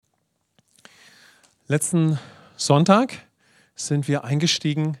Letzten Sonntag sind wir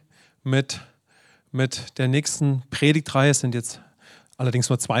eingestiegen mit der nächsten Predigtreihe. Es sind jetzt allerdings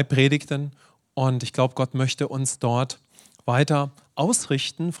nur 2 Predigten und ich glaube, Gott möchte uns dort weiter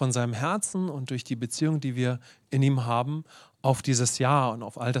ausrichten von seinem Herzen und durch die Beziehung, die wir in ihm haben, auf dieses Jahr und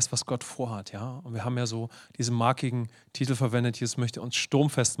auf all das, was Gott vorhat. Ja? Und wir haben ja so diesen markigen Titel verwendet, Jesus möchte uns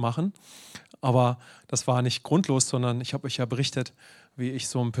Sturmfest machen. Aber das war nicht grundlos, sondern ich habe euch ja berichtet, wie ich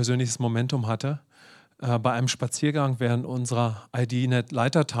so ein persönliches Momentum hatte. Bei einem Spaziergang während unserer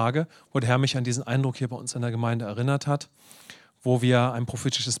ID-Net-Leitertage, wo der Herr mich an diesen Eindruck hier bei uns in der Gemeinde erinnert hat, wo wir ein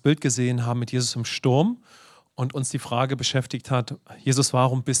prophetisches Bild gesehen haben mit Jesus im Sturm und uns die Frage beschäftigt hat, Jesus,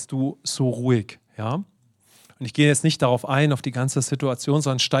 warum bist du so ruhig? Ja? Und ich gehe jetzt nicht darauf ein, auf die ganze Situation,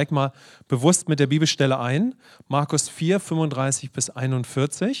 sondern steige mal bewusst mit der Bibelstelle ein. Markus 4, 35 bis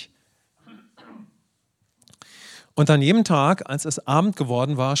 41. Und an jedem Tag, als es Abend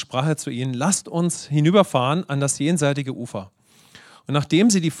geworden war, sprach er zu ihnen, lasst uns hinüberfahren an das jenseitige Ufer. Und nachdem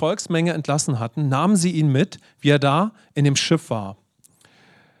sie die Volksmenge entlassen hatten, nahmen sie ihn mit, wie er da in dem Schiff war.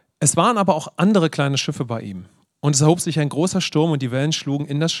 Es waren aber auch andere kleine Schiffe bei ihm. Und es erhob sich ein großer Sturm und die Wellen schlugen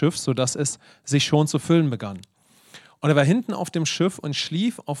in das Schiff, sodass es sich schon zu füllen begann. Und er war hinten auf dem Schiff und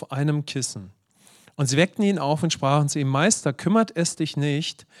schlief auf einem Kissen. Und sie weckten ihn auf und sprachen zu ihm, Meister, kümmert es dich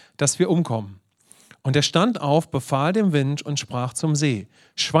nicht, dass wir umkommen. Und er stand auf, befahl dem Wind und sprach zum See,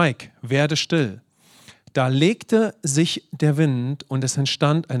 schweig, werde still. Da legte sich der Wind und es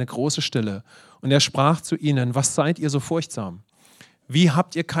entstand eine große Stille. Und er sprach zu ihnen, was seid ihr so furchtsam? Wie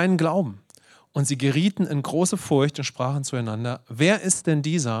habt ihr keinen Glauben? Und sie gerieten in große Furcht und sprachen zueinander, wer ist denn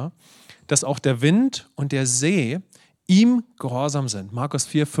dieser, dass auch der Wind und der See ihm gehorsam sind? Markus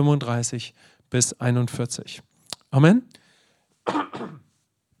 4, 35 bis 41. Amen.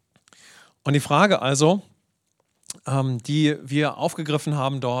 Und die Frage also, die wir aufgegriffen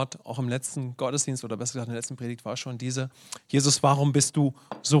haben dort, auch im letzten Gottesdienst oder besser gesagt in der letzten Predigt, war schon diese, Jesus, warum bist du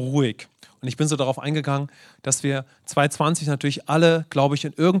so ruhig? Und ich bin so darauf eingegangen, dass wir 2020 natürlich alle, glaube ich,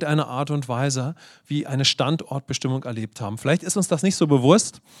 in irgendeiner Art und Weise wie eine Standortbestimmung erlebt haben. Vielleicht ist uns das nicht so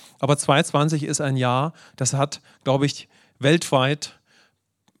bewusst, aber 2020 ist ein Jahr, das hat, glaube ich, weltweit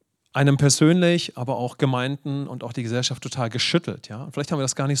einem persönlich, aber auch Gemeinden und auch die Gesellschaft total geschüttelt. Ja? Und vielleicht haben wir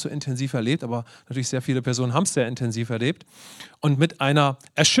das gar nicht so intensiv erlebt, aber natürlich sehr viele Personen haben es sehr intensiv erlebt. Und mit einer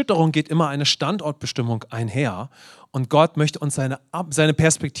Erschütterung geht immer eine Standortbestimmung einher. Und Gott möchte uns seine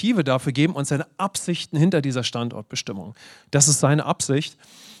Perspektive dafür geben und seine Absichten hinter dieser Standortbestimmung. Das ist seine Absicht.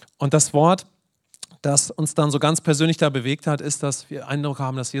 Und das Wort, das uns dann so ganz persönlich da bewegt hat, ist, dass wir Eindruck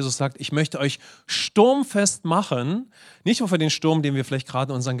haben, dass Jesus sagt, ich möchte euch sturmfest machen, nicht nur für den Sturm, den wir vielleicht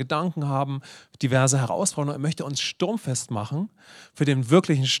gerade in unseren Gedanken haben, diverse Herausforderungen, er möchte uns sturmfest machen für den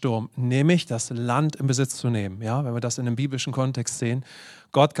wirklichen Sturm, nämlich das Land in Besitz zu nehmen. Ja, wenn wir das in einem biblischen Kontext sehen,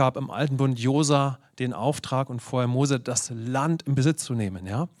 Gott gab im Alten Bund Josua den Auftrag und vorher Mose, das Land in Besitz zu nehmen,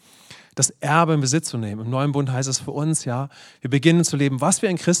 ja. Das Erbe in Besitz zu nehmen. Im Neuen Bund heißt es für uns, ja, wir beginnen zu leben, was wir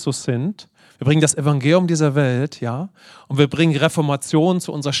in Christus sind. Wir bringen das Evangelium dieser Welt, ja, und wir bringen Reformation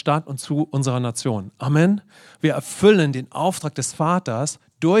zu unserer Stadt und zu unserer Nation. Amen. Wir erfüllen den Auftrag des Vaters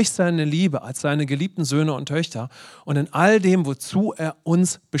durch seine Liebe als seine geliebten Söhne und Töchter und in all dem, wozu er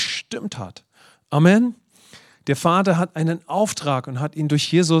uns bestimmt hat. Amen. Der Vater hat einen Auftrag und hat ihn durch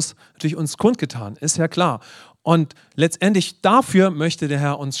Jesus durch uns kundgetan, ist ja klar. Und letztendlich dafür möchte der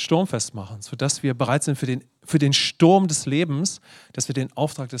Herr uns sturmfest machen, sodass wir bereit sind für den Sturm des Lebens, dass wir den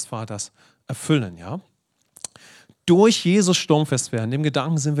Auftrag des Vaters erfüllen. Ja? Durch Jesus sturmfest werden, dem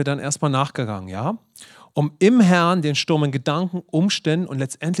Gedanken sind wir dann erstmal nachgegangen, ja? Um im Herrn den Sturm in Gedanken, Umständen und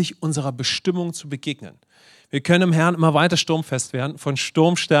letztendlich unserer Bestimmung zu begegnen. Wir können im Herrn immer weiter sturmfest werden, von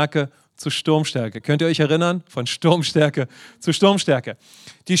Sturmstärke zu Sturmstärke. Könnt ihr euch erinnern? Von Sturmstärke zu Sturmstärke.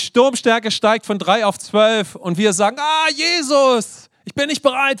 Die Sturmstärke steigt von 3 auf 12 und wir sagen, Jesus, ich bin nicht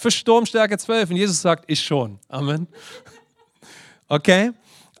bereit für Sturmstärke 12. Und Jesus sagt, ich schon. Amen. Okay?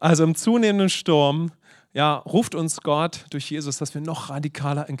 Also im zunehmenden Sturm, ja, ruft uns Gott durch Jesus, dass wir noch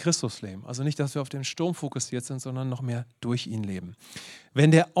radikaler in Christus leben. Also nicht, dass wir auf den Sturm fokussiert sind, sondern noch mehr durch ihn leben. Wenn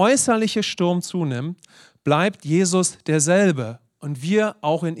der äußerliche Sturm zunimmt, bleibt Jesus derselbe. Und wir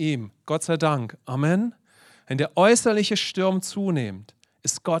auch in ihm. Gott sei Dank. Amen. Wenn der äußerliche Sturm zunimmt,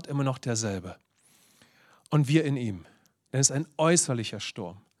 ist Gott immer noch derselbe. Und wir in ihm. Denn es ist ein äußerlicher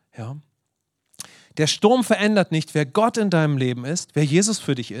Sturm. Ja? Der Sturm verändert nicht, wer Gott in deinem Leben ist, wer Jesus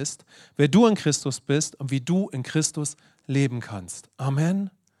für dich ist, wer du in Christus bist und wie du in Christus leben kannst.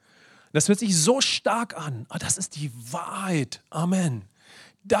 Amen. Das hört sich so stark an. Das ist die Wahrheit. Amen.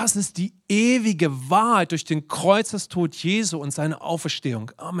 Das ist die ewige Wahrheit durch den Kreuzestod Jesu und seine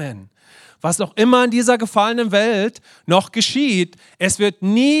Auferstehung. Amen. Was auch immer in dieser gefallenen Welt noch geschieht, es wird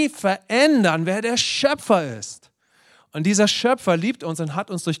nie verändern, wer der Schöpfer ist. Und dieser Schöpfer liebt uns und hat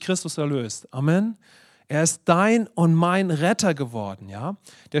uns durch Christus erlöst. Amen. Er ist dein und mein Retter geworden. Ja?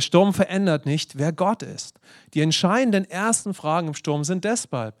 Der Sturm verändert nicht, wer Gott ist. Die entscheidenden ersten Fragen im Sturm sind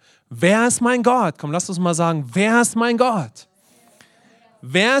deshalb: Wer ist mein Gott? Komm, lass uns mal sagen, wer ist mein Gott?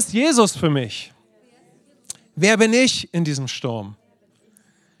 Wer ist Jesus für mich? Wer bin ich in diesem Sturm?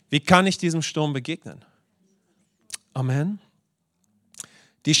 Wie kann ich diesem Sturm begegnen? Amen.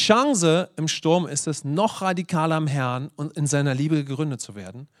 Die Chance im Sturm ist es, noch radikaler am Herrn und in seiner Liebe gegründet zu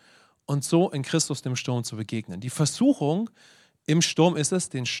werden und so in Christus dem Sturm zu begegnen. Die Versuchung im Sturm ist es,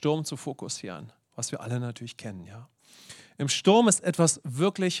 den Sturm zu fokussieren, was wir alle natürlich kennen. Ja? Im Sturm ist etwas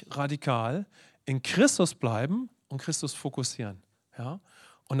wirklich radikal: in Christus bleiben und Christus fokussieren. Ja?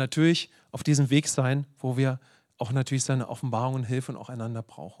 Und natürlich auf diesem Weg sein, wo wir auch natürlich seine Offenbarung und Hilfe und auch einander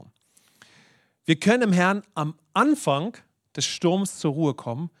brauchen. Wir können im Herrn am Anfang des Sturms zur Ruhe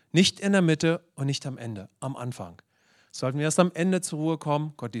kommen, nicht in der Mitte und nicht am Ende, am Anfang. Sollten wir erst am Ende zur Ruhe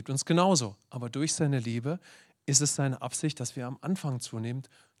kommen, Gott liebt uns genauso. Aber durch seine Liebe ist es seine Absicht, dass wir am Anfang zunehmend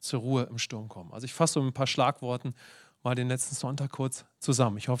zur Ruhe im Sturm kommen. Also ich fasse so mit ein paar Schlagworten mal den letzten Sonntag kurz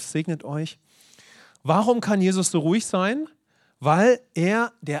zusammen. Ich hoffe, es segnet euch. Warum kann Jesus so ruhig sein? Weil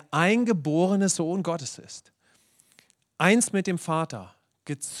er der eingeborene Sohn Gottes ist. Eins mit dem Vater,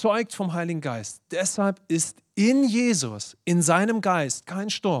 gezeugt vom Heiligen Geist. Deshalb ist in Jesus, in seinem Geist, kein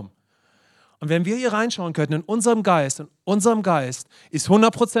Sturm. Und wenn wir hier reinschauen könnten, in unserem Geist ist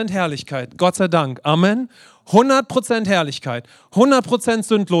 100% Herrlichkeit, Gott sei Dank, Amen. 100% Herrlichkeit, 100%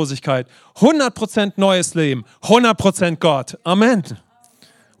 Sündlosigkeit, 100% neues Leben, 100% Gott, Amen.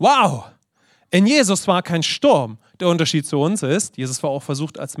 Wow, in Jesus war kein Sturm. Der Unterschied zu uns ist, Jesus war auch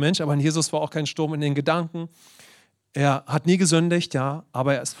versucht als Mensch, aber in Jesus war auch kein Sturm in den Gedanken. Er hat nie gesündigt, ja,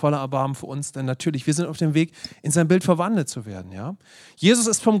 aber er ist voller Erbarmen für uns, denn natürlich, wir sind auf dem Weg, in sein Bild verwandelt zu werden, ja. Jesus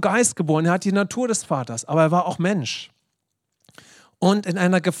ist vom Geist geboren, er hat die Natur des Vaters, aber er war auch Mensch. Und in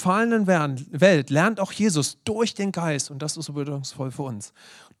einer gefallenen Welt lernt auch Jesus durch den Geist, und das ist so bedeutungsvoll für uns,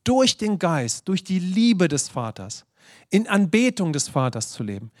 durch den Geist, durch die Liebe des Vaters, in Anbetung des Vaters zu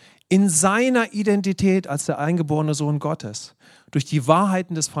leben, in seiner Identität als der eingeborene Sohn Gottes, durch die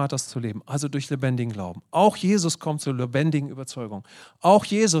Wahrheiten des Vaters zu leben, also durch lebendigen Glauben. Auch Jesus kommt zur lebendigen Überzeugung. Auch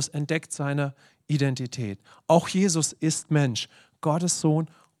Jesus entdeckt seine Identität. Auch Jesus ist Mensch, Gottes Sohn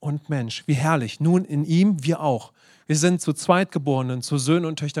und Mensch. Wie herrlich. Nun in ihm, wir auch. Wir sind zu Zweitgeborenen, zu Söhnen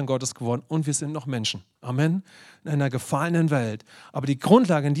und Töchtern Gottes geworden und wir sind noch Menschen. Amen. In einer gefallenen Welt. Aber die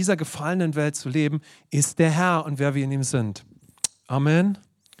Grundlage, in dieser gefallenen Welt zu leben, ist der Herr und wer wir in ihm sind. Amen.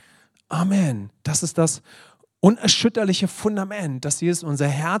 Amen. Das ist das unerschütterliche Fundament, das Jesus in unser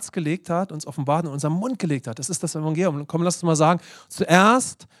Herz gelegt hat, uns offenbart und in unseren Mund gelegt hat. Das ist das Evangelium. Komm, lass uns mal sagen,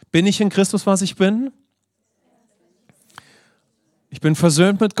 zuerst bin ich in Christus, was ich bin. Ich bin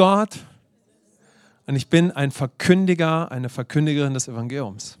versöhnt mit Gott und ich bin ein Verkündiger, eine Verkündigerin des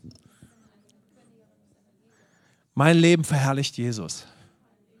Evangeliums. Mein Leben verherrlicht Jesus.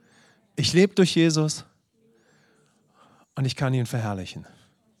 Ich lebe durch Jesus und ich kann ihn verherrlichen.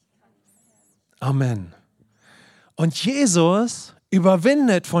 Amen. Und Jesus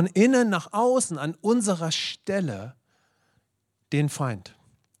überwindet von innen nach außen an unserer Stelle den Feind.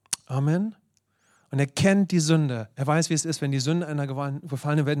 Amen. Und er kennt die Sünde. Er weiß, wie es ist, wenn die Sünde einer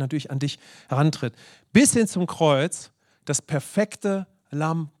gefallenen Welt natürlich an dich herantritt. Bis hin zum Kreuz, das perfekte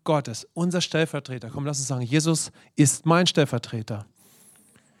Lamm Gottes, unser Stellvertreter. Komm, lass uns sagen, Jesus ist mein Stellvertreter.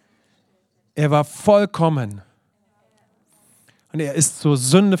 Er war vollkommen. Und er ist zur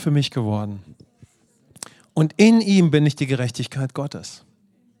Sünde für mich geworden. Und in ihm bin ich die Gerechtigkeit Gottes.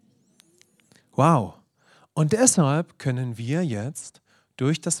 Wow. Und deshalb können wir jetzt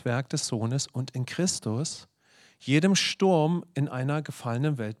durch das Werk des Sohnes und in Christus jedem Sturm in einer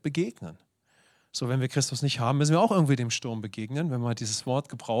gefallenen Welt begegnen. So, wenn wir Christus nicht haben, müssen wir auch irgendwie dem Sturm begegnen. Wenn wir dieses Wort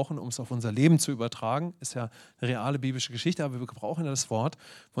gebrauchen, um es auf unser Leben zu übertragen, ist ja eine reale biblische Geschichte, aber wir gebrauchen ja das Wort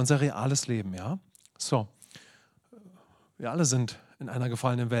für unser reales Leben. Ja? So, wir alle sind in einer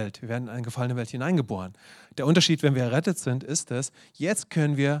gefallenen Welt. Wir werden in eine gefallene Welt hineingeboren. Der Unterschied, wenn wir errettet sind, ist es, jetzt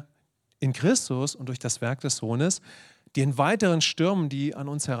können wir in Christus und durch das Werk des Sohnes den weiteren Stürmen, die an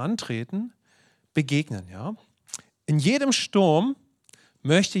uns herantreten, begegnen. Ja? In jedem Sturm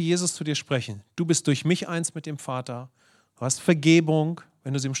möchte Jesus zu dir sprechen. Du bist durch mich eins mit dem Vater. Du hast Vergebung,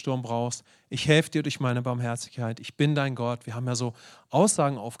 wenn du sie im Sturm brauchst. Ich helfe dir durch meine Barmherzigkeit. Ich bin dein Gott. Wir haben ja so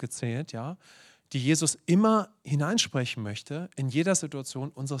Aussagen aufgezählt, ja, die Jesus immer hineinsprechen möchte in jeder Situation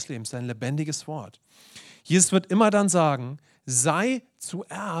unseres Lebens. Sein lebendiges Wort. Jesus wird immer dann sagen, sei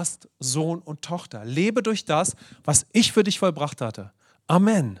zuerst Sohn und Tochter. Lebe durch das, was ich für dich vollbracht hatte.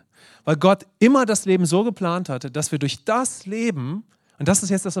 Amen. Weil Gott immer das Leben so geplant hatte, dass wir durch das Leben, und das ist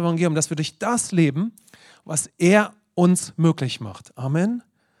jetzt das Evangelium, dass wir durch das leben, was er uns möglich macht. Amen.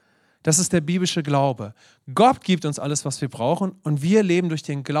 Das ist der biblische Glaube. Gott gibt uns alles, was wir brauchen, und wir leben durch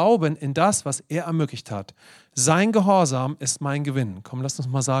den Glauben in das, was er ermöglicht hat. Sein Gehorsam ist mein Gewinn. Komm, lass uns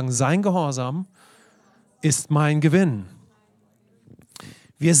mal sagen, sein Gehorsam ist mein Gewinn.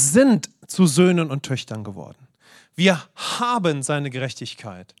 Wir sind zu Söhnen und Töchtern geworden. Wir haben seine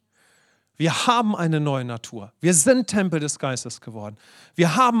Gerechtigkeit. Wir haben eine neue Natur. Wir sind Tempel des Geistes geworden.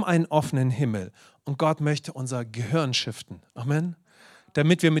 Wir haben einen offenen Himmel. Und Gott möchte unser Gehirn shiften. Amen.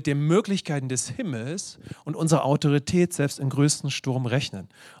 Damit wir mit den Möglichkeiten des Himmels und unserer Autorität selbst im größten Sturm rechnen.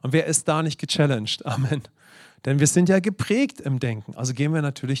 Und wer ist da nicht gechallenged? Amen. Denn wir sind ja geprägt im Denken. Also gehen wir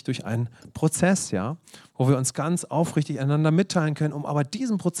natürlich durch einen Prozess, ja, wo wir uns ganz aufrichtig einander mitteilen können, um aber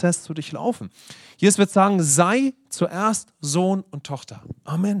diesen Prozess zu durchlaufen. Jesus wird sagen, sei zuerst Sohn und Tochter.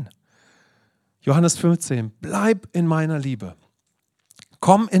 Amen. Johannes 15, bleib in meiner Liebe.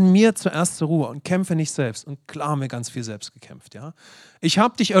 Komm in mir zuerst zur Ruhe und kämpfe nicht selbst. Und klar haben wir ganz viel selbst gekämpft. Ja? Ich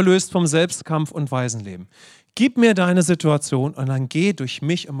habe dich erlöst vom Selbstkampf und Waisenleben. Gib mir deine Situation und dann geh durch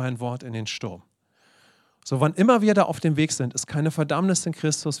mich und mein Wort in den Sturm. So, wann immer wir da auf dem Weg sind, ist keine Verdammnis in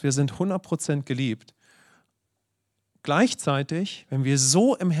Christus. Wir sind 100% geliebt. Gleichzeitig, wenn wir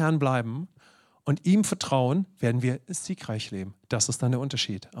so im Herrn bleiben und ihm vertrauen, werden wir siegreich leben. Das ist dann der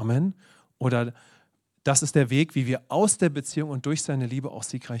Unterschied. Amen. Oder das ist der Weg, wie wir aus der Beziehung und durch seine Liebe auch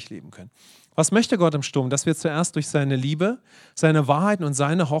siegreich leben können. Was möchte Gott im Sturm? Dass wir zuerst durch seine Liebe, seine Wahrheiten und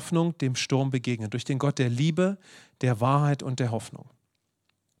seine Hoffnung dem Sturm begegnen. Durch den Gott der Liebe, der Wahrheit und der Hoffnung.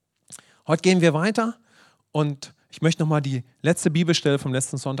 Heute gehen wir weiter und ich möchte nochmal die letzte Bibelstelle vom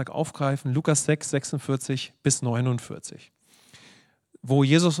letzten Sonntag aufgreifen. Lukas 6, 46 bis 49. Wo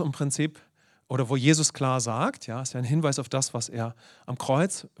Jesus im Prinzip oder wo Jesus klar sagt, ja, ist ja ein Hinweis auf das, was er am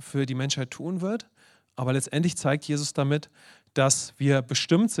Kreuz für die Menschheit tun wird. Aber letztendlich zeigt Jesus damit, dass wir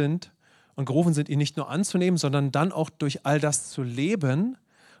bestimmt sind und gerufen sind, ihn nicht nur anzunehmen, sondern dann auch durch all das zu leben,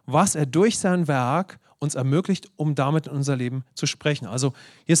 was er durch sein Werk uns ermöglicht, um damit in unser Leben zu sprechen. Also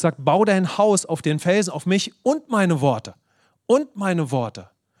Jesus sagt, bau dein Haus auf den Felsen, auf mich und meine Worte. Und meine Worte.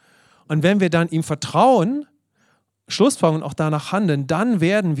 Und wenn wir dann ihm vertrauen, Schlussfolgerungen und auch danach handeln, dann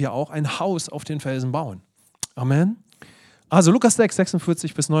werden wir auch ein Haus auf den Felsen bauen. Amen. Also Lukas 6,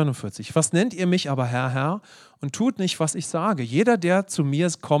 46 bis 49. Was nennt ihr mich aber Herr, Herr, und tut nicht, was ich sage? Jeder, der zu mir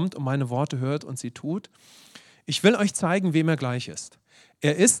kommt und meine Worte hört und sie tut, ich will euch zeigen, wem er gleich ist.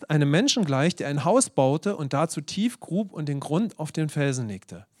 Er ist einem Menschen gleich, der ein Haus baute und dazu tief grub und den Grund auf den Felsen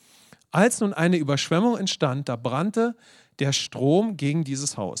legte. Als nun eine Überschwemmung entstand, da brannte der Strom gegen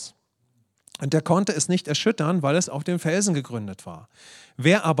dieses Haus. Und der konnte es nicht erschüttern, weil es auf den Felsen gegründet war.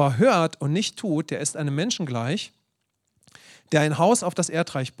 Wer aber hört und nicht tut, der ist einem Menschen gleich, der ein Haus auf das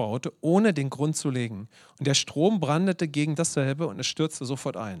Erdreich baute, ohne den Grund zu legen. Und der Strom brandete gegen dasselbe und es stürzte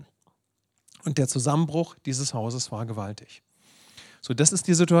sofort ein. Und der Zusammenbruch dieses Hauses war gewaltig. So, das ist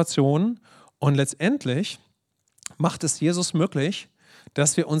die Situation. Und letztendlich macht es Jesus möglich,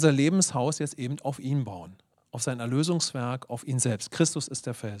 dass wir unser Lebenshaus jetzt eben auf ihn bauen. Auf sein Erlösungswerk, auf ihn selbst. Christus ist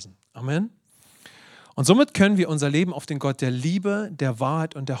der Felsen. Amen. Und somit können wir unser Leben auf den Gott der Liebe, der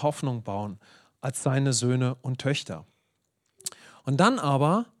Wahrheit und der Hoffnung bauen, als seine Söhne und Töchter. Und dann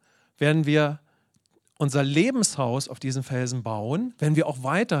aber werden wir unser Lebenshaus auf diesen Felsen bauen, wenn wir auch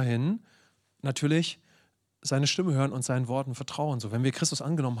weiterhin natürlich seine Stimme hören und seinen Worten vertrauen. So, wenn wir Christus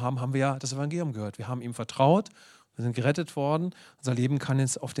angenommen haben, haben wir ja das Evangelium gehört. Wir haben ihm vertraut, wir sind gerettet worden. Unser Leben kann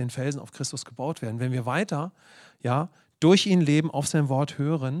jetzt auf den Felsen, auf Christus gebaut werden. Wenn wir weiter durch ihn leben, auf sein Wort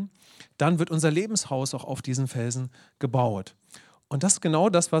hören, dann wird unser Lebenshaus auch auf diesen Felsen gebaut. Und das ist genau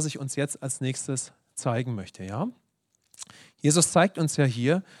das, was ich uns jetzt als nächstes zeigen möchte. Ja? Jesus zeigt uns ja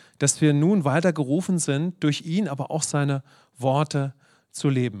hier, dass wir nun weiter gerufen sind, durch ihn, aber auch seine Worte zu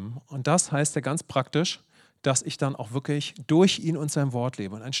leben. Und das heißt ja ganz praktisch, dass ich dann auch wirklich durch ihn und sein Wort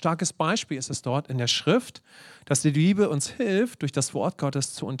lebe. Und ein starkes Beispiel ist es dort in der Schrift, dass die Liebe uns hilft, durch das Wort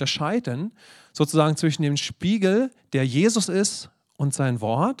Gottes zu unterscheiden, sozusagen zwischen dem Spiegel, der Jesus ist und sein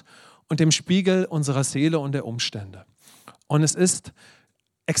Wort, und dem Spiegel unserer Seele und der Umstände. Und es ist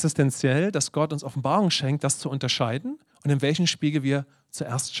existenziell, dass Gott uns Offenbarung schenkt, das zu unterscheiden und in welchen Spiegel wir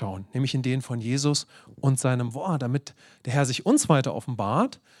zuerst schauen, nämlich in den von Jesus und seinem Wort, damit der Herr sich uns weiter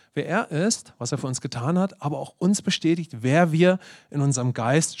offenbart, wer er ist, was er für uns getan hat, aber auch uns bestätigt, wer wir in unserem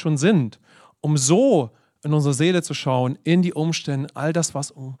Geist schon sind, um so in unsere Seele zu schauen, in die Umstände, all das,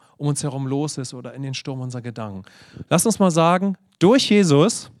 was um uns herum los ist oder in den Sturm unserer Gedanken. Lass uns mal sagen, durch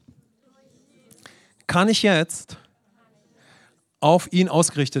Jesus kann ich jetzt auf ihn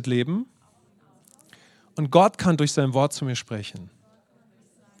ausgerichtet leben und Gott kann durch sein Wort zu mir sprechen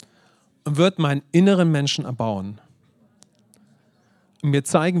und wird meinen inneren Menschen erbauen und mir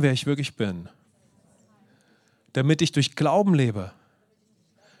zeigen, wer ich wirklich bin, damit ich durch Glauben lebe,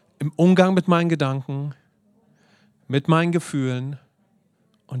 im Umgang mit meinen Gedanken, mit meinen Gefühlen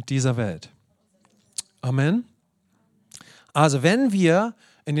und dieser Welt. Amen. Also wenn wir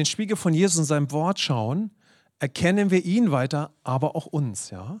in den Spiegel von Jesus und seinem Wort schauen, erkennen wir ihn weiter, aber auch uns.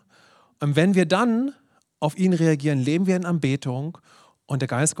 Ja? Und wenn wir dann auf ihn reagieren, leben wir in Anbetung und der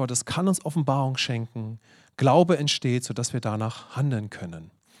Geist Gottes kann uns Offenbarung schenken. Glaube entsteht, sodass wir danach handeln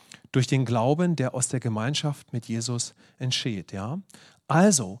können. Durch den Glauben, der aus der Gemeinschaft mit Jesus entsteht. Ja?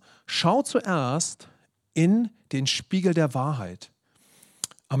 Also, schau zuerst in den Spiegel der Wahrheit.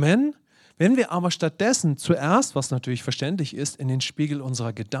 Amen. Wenn wir aber stattdessen zuerst, was natürlich verständlich ist, in den Spiegel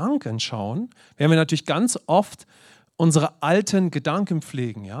unserer Gedanken schauen, werden wir natürlich ganz oft unsere alten Gedanken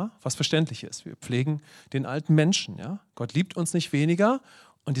pflegen, ja? Was verständlich ist. Wir pflegen den alten Menschen. Ja? Gott liebt uns nicht weniger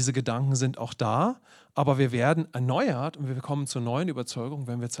und diese Gedanken sind auch da, aber wir werden erneuert und wir kommen zur neuen Überzeugung,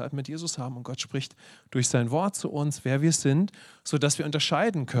 wenn wir Zeit mit Jesus haben und Gott spricht durch sein Wort zu uns, wer wir sind, sodass wir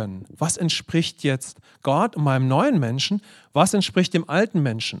unterscheiden können, was entspricht jetzt Gott und meinem neuen Menschen, was entspricht dem alten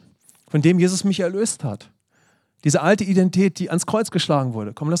Menschen, von dem Jesus mich erlöst hat. Diese alte Identität, die ans Kreuz geschlagen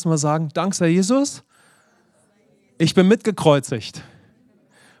wurde. Komm, lass uns mal sagen, Dank sei Jesus, ich bin mitgekreuzigt.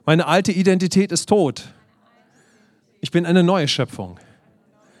 Meine alte Identität ist tot. Ich bin eine neue Schöpfung.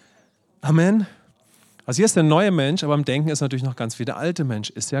 Amen. Also hier ist der neue Mensch, aber im Denken ist natürlich noch ganz viel der alte Mensch.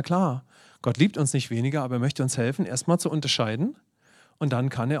 Ist ja klar. Gott liebt uns nicht weniger, aber er möchte uns helfen, erstmal zu unterscheiden. Und dann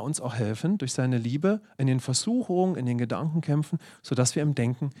kann er uns auch helfen, durch seine Liebe in den Versuchungen, in den Gedankenkämpfen, sodass wir im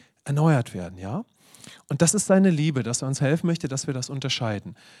Denken erneuert werden. Ja? Und das ist seine Liebe, dass er uns helfen möchte, dass wir das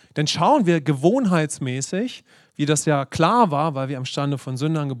unterscheiden. Denn schauen wir gewohnheitsmäßig, wie das ja klar war, weil wir am Stande von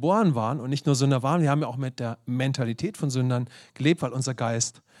Sündern geboren waren und nicht nur Sünder waren, wir haben ja auch mit der Mentalität von Sündern gelebt, weil unser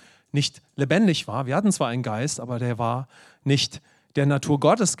Geist nicht lebendig war. Wir hatten zwar einen Geist, aber der war nicht der Natur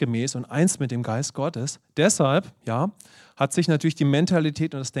Gottes gemäß und eins mit dem Geist Gottes. Deshalb hat sich natürlich die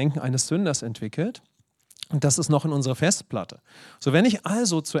Mentalität und das Denken eines Sünders entwickelt. Und das ist noch in unserer Festplatte. So, wenn ich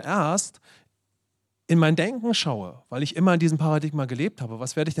also zuerst in mein Denken schaue, weil ich immer in diesem Paradigma gelebt habe,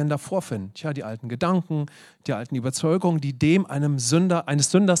 was werde ich denn da vorfinden? Tja, die alten Gedanken, die alten Überzeugungen, die dem eines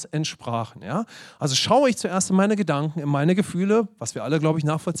Sünders entsprachen. Ja? Also schaue ich zuerst in meine Gedanken, in meine Gefühle, was wir alle, glaube ich,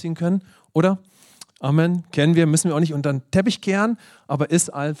 nachvollziehen können, oder? Amen, kennen wir, müssen wir auch nicht unter den Teppich kehren, aber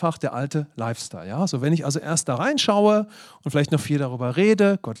ist einfach der alte Lifestyle. Ja? So, wenn ich also erst da reinschaue und vielleicht noch viel darüber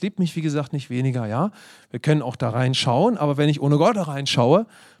rede, Gott liebt mich, wie gesagt, nicht weniger, ja. Wir können auch da reinschauen, aber wenn ich ohne Gott da reinschaue,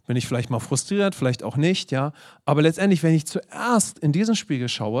 bin ich vielleicht mal frustriert, vielleicht auch nicht, ja. Aber letztendlich, wenn ich zuerst in diesen Spiegel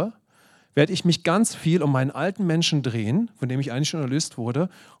schaue, werde ich mich ganz viel um meinen alten Menschen drehen, von dem ich eigentlich schon erlöst wurde.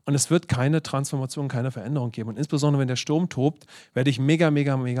 Und es wird keine Transformation, keine Veränderung geben. Und insbesondere, wenn der Sturm tobt, werde ich mega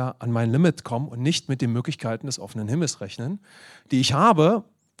an mein Limit kommen und nicht mit den Möglichkeiten des offenen Himmels rechnen, die ich habe,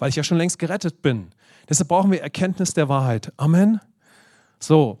 weil ich ja schon längst gerettet bin. Deshalb brauchen wir Erkenntnis der Wahrheit. Amen.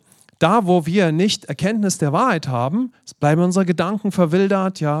 So, da, wo wir nicht Erkenntnis der Wahrheit haben, bleiben unsere Gedanken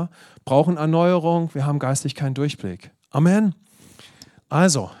verwildert, ja, brauchen Erneuerung, wir haben geistig keinen Durchblick. Amen.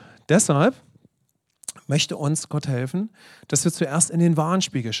 Also, deshalb möchte uns Gott helfen, dass wir zuerst in den wahren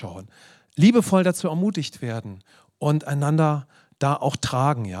Spiegel schauen, liebevoll dazu ermutigt werden und einander da auch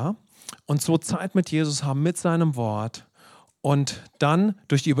tragen, ja, und so Zeit mit Jesus haben, mit seinem Wort und dann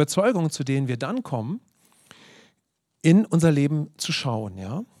durch die Überzeugung, zu denen wir dann kommen, in unser Leben zu schauen,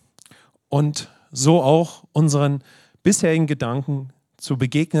 ja, und so auch unseren bisherigen Gedanken zu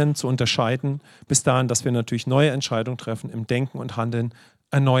begegnen, zu unterscheiden, bis dahin, dass wir natürlich neue Entscheidungen treffen, im Denken und Handeln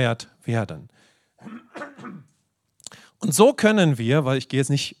erneuert werden. Und so können wir, weil ich gehe jetzt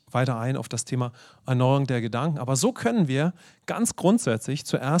nicht weiter ein auf das Thema Erneuerung der Gedanken, aber so können wir ganz grundsätzlich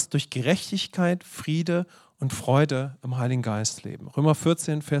zuerst durch Gerechtigkeit, Friede und Freude im Heiligen Geist leben. Römer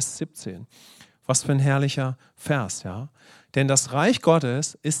 14, Vers 17. Was für ein herrlicher Vers, ja. Denn das Reich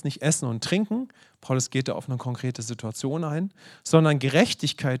Gottes ist nicht Essen und Trinken, Paulus geht da auf eine konkrete Situation ein, sondern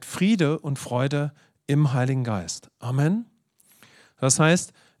Gerechtigkeit, Friede und Freude im Heiligen Geist. Amen. Das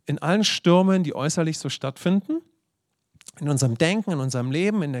heißt, in allen Stürmen, die äußerlich so stattfinden, in unserem Denken, in unserem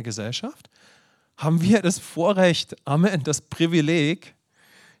Leben, in der Gesellschaft, haben wir das Vorrecht, Amen, das Privileg,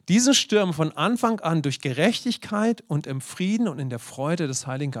 diesen Stürmen von Anfang an durch Gerechtigkeit und im Frieden und in der Freude des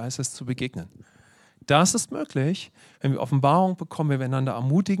Heiligen Geistes zu begegnen. Das ist möglich, wenn wir Offenbarung bekommen, wenn wir einander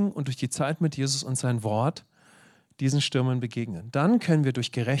ermutigen und durch die Zeit mit Jesus und sein Wort diesen Stürmen begegnen. Dann können wir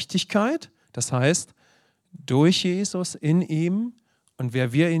durch Gerechtigkeit, das heißt durch Jesus in ihm und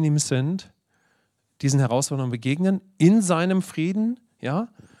wer wir in ihm sind, diesen Herausforderungen begegnen, in seinem Frieden, ja,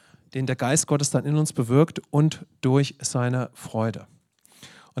 den der Geist Gottes dann in uns bewirkt und durch seine Freude.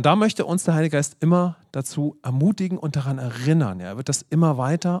 Und da möchte uns der Heilige Geist immer dazu ermutigen und daran erinnern. Ja. Er wird das immer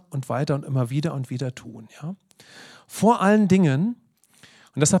weiter und weiter und immer wieder und wieder tun. Ja. Vor allen Dingen,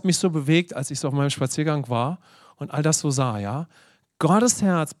 und das hat mich so bewegt, als ich so auf meinem Spaziergang war und all das so sah, ja, Gottes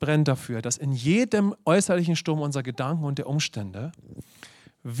Herz brennt dafür, dass in jedem äußerlichen Sturm unserer Gedanken und der Umstände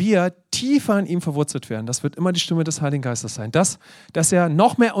wir tiefer in ihm verwurzelt werden. Das wird immer die Stimme des Heiligen Geistes sein. Dass er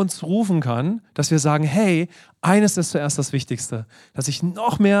noch mehr uns rufen kann, dass wir sagen, hey, eines ist zuerst das Wichtigste, dass ich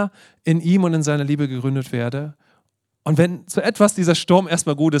noch mehr in ihm und in seiner Liebe gegründet werde. Und wenn zu etwas dieser Sturm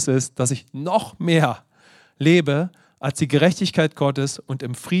erstmal Gutes ist, dass ich noch mehr lebe als die Gerechtigkeit Gottes und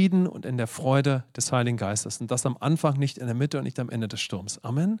im Frieden und in der Freude des Heiligen Geistes. Und das am Anfang, nicht in der Mitte und nicht am Ende des Sturms.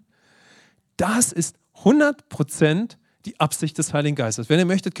 Amen. Das ist 100% die Absicht des Heiligen Geistes. Wenn ihr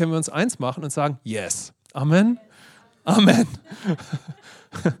möchtet, können wir uns eins machen und sagen, yes. Amen. Amen.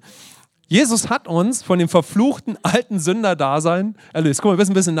 Jesus hat uns von dem verfluchten alten Sünderdasein erlöst. Guck mal, wir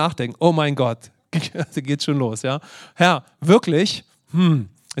müssen ein bisschen nachdenken. Oh mein Gott, da geht schon los. Ja? Herr, wirklich?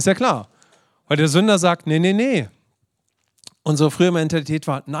 Ist ja klar. Weil der Sünder sagt, nee. Unsere frühere Mentalität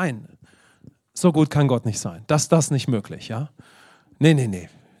war, nein, so gut kann Gott nicht sein. Das ist nicht möglich. Ja? Nee. Ein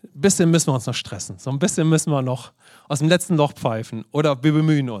bisschen müssen wir uns noch stressen. So ein bisschen müssen wir noch aus dem letzten Loch pfeifen oder wir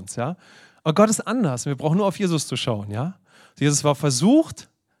bemühen uns. Ja? Aber Gott ist anders. Wir brauchen nur auf Jesus zu schauen. Ja? Jesus war versucht,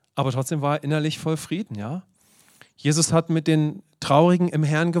 aber trotzdem war er innerlich voll Frieden. Ja? Jesus hat mit den Traurigen im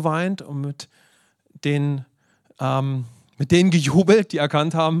Herrn geweint und mit denen gejubelt, die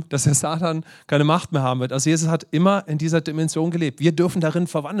erkannt haben, dass der Satan keine Macht mehr haben wird. Also Jesus hat immer in dieser Dimension gelebt. Wir dürfen darin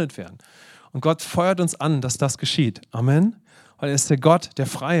verwandelt werden. Und Gott feuert uns an, dass das geschieht. Amen. Weil er ist der Gott der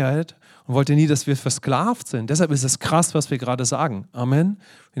Freiheit und wollte nie, dass wir versklavt sind. Deshalb ist es krass, was wir gerade sagen. Amen.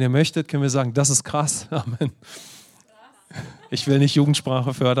 Wenn ihr möchtet, können wir sagen, das ist krass. Amen. Ich will nicht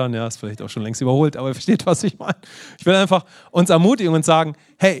Jugendsprache fördern, ja, ist vielleicht auch schon längst überholt, aber ihr versteht, was ich meine. Ich will einfach uns ermutigen und sagen,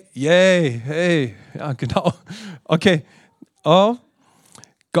 hey, yay, hey, ja, genau. Okay,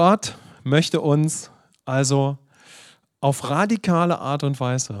 Gott möchte uns also auf radikale Art und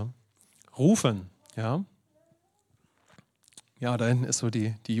Weise rufen, ja. Ja, da hinten ist so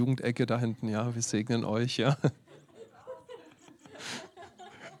die Jugendecke da hinten, ja, wir segnen euch, ja.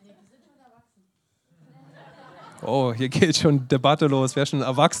 Oh, hier geht schon Debatte los, wer schon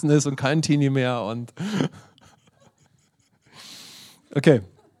erwachsen ist und kein Teenie mehr. Und okay,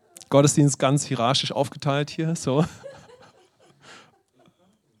 Gottesdienst ganz hierarchisch aufgeteilt hier, so.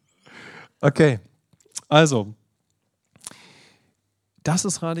 Okay, also, das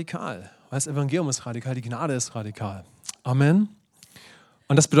ist radikal, weil das Evangelium ist radikal, die Gnade ist radikal. Amen.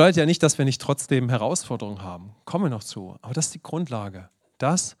 Und das bedeutet ja nicht, dass wir nicht trotzdem Herausforderungen haben. Kommen wir noch zu. Aber das ist die Grundlage.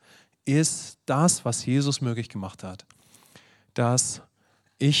 Das ist das, was Jesus möglich gemacht hat. Dass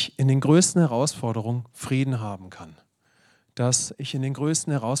ich in den größten Herausforderungen Frieden haben kann. Dass ich in den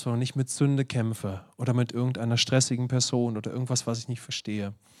größten Herausforderungen nicht mit Sünde kämpfe oder mit irgendeiner stressigen Person oder irgendwas, was ich nicht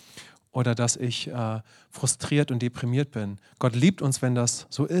verstehe. Oder dass ich frustriert und deprimiert bin. Gott liebt uns, wenn das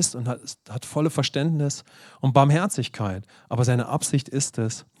so ist und hat volle Verständnis und Barmherzigkeit. Aber seine Absicht ist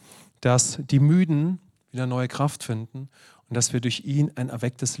es, dass die Müden wieder neue Kraft finden und dass wir durch ihn ein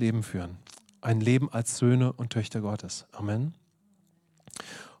erwecktes Leben führen. Ein Leben als Söhne und Töchter Gottes. Amen.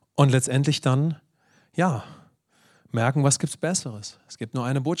 Und letztendlich dann, ja, merken, was gibt es Besseres. Es gibt nur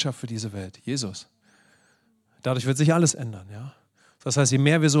eine Botschaft für diese Welt, Jesus. Dadurch wird sich alles ändern, ja. Das heißt, je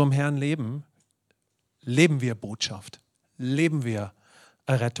mehr wir so im Herrn leben, leben wir Botschaft, leben wir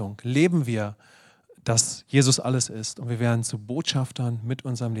Errettung, leben wir, dass Jesus alles ist. Und wir werden zu Botschaftern mit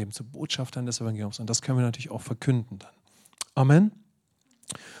unserem Leben, zu Botschaftern des Evangeliums. Und das können wir natürlich auch verkünden dann. Amen.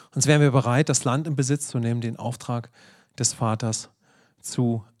 Und so wären wir bereit, das Land in Besitz zu nehmen, den Auftrag des Vaters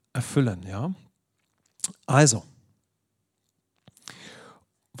zu erfüllen. Ja? Also,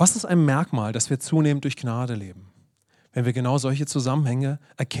 was ist ein Merkmal, dass wir zunehmend durch Gnade leben? Wenn wir genau solche Zusammenhänge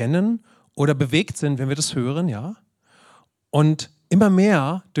erkennen oder bewegt sind, wenn wir das hören, ja, und immer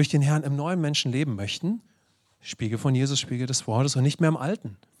mehr durch den Herrn im neuen Menschen leben möchten, Spiegel von Jesus, Spiegel des Wortes und nicht mehr im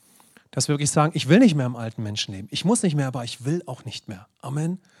Alten. Dass wir wirklich sagen, ich will nicht mehr im alten Menschen leben. Ich muss nicht mehr, aber ich will auch nicht mehr.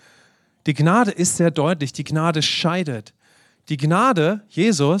 Amen. Die Gnade ist sehr deutlich, die Gnade scheidet. Die Gnade,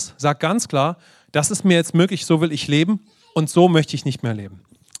 Jesus, sagt ganz klar, das ist mir jetzt möglich, so will ich leben und so möchte ich nicht mehr leben.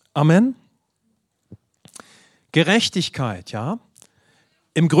 Amen. Gerechtigkeit, ja.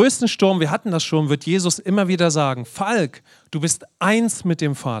 Im größten Sturm, wir hatten das schon, wird Jesus immer wieder sagen, Falk, du bist eins mit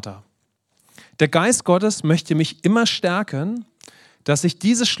dem Vater. Der Geist Gottes möchte mich immer stärken, dass ich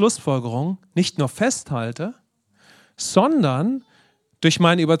diese Schlussfolgerung nicht nur festhalte, sondern durch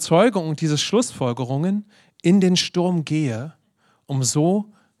meine Überzeugung und diese Schlussfolgerungen in den Sturm gehe, um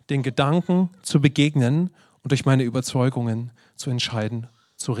so den Gedanken zu begegnen und durch meine Überzeugungen zu entscheiden,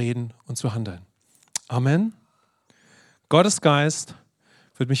 zu reden und zu handeln. Amen. Gottes Geist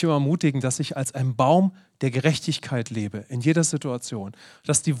wird mich immer ermutigen, dass ich als ein Baum der Gerechtigkeit lebe, in jeder Situation,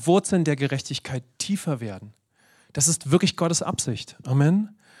 dass die Wurzeln der Gerechtigkeit tiefer werden. Das ist wirklich Gottes Absicht.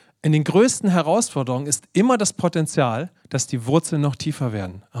 Amen. In den größten Herausforderungen ist immer das Potenzial, dass die Wurzeln noch tiefer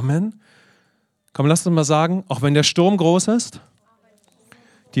werden. Amen. Komm, lass uns mal sagen, auch wenn der Sturm groß ist,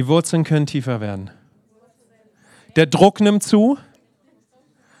 die Wurzeln können tiefer werden. Der Druck nimmt zu,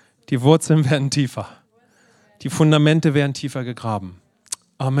 die Wurzeln werden tiefer. Die Fundamente werden tiefer gegraben.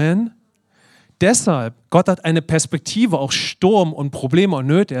 Amen. Deshalb, Gott hat eine Perspektive, auch Sturm und Probleme und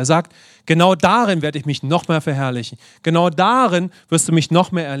Nöte. Er sagt, genau darin werde ich mich noch mehr verherrlichen. Genau darin wirst du mich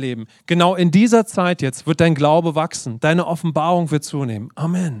noch mehr erleben. Genau in dieser Zeit jetzt wird dein Glaube wachsen. Deine Offenbarung wird zunehmen.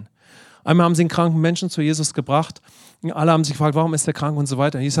 Amen. Einmal haben sie einen kranken Menschen zu Jesus gebracht. Alle haben sich gefragt, warum ist der krank und so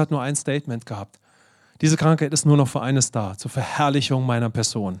weiter. Jesus hat nur ein Statement gehabt. Diese Krankheit ist nur noch für eines da, zur Verherrlichung meiner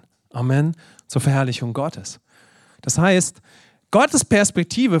Person. Amen. Zur Verherrlichung Gottes. Das heißt, Gottes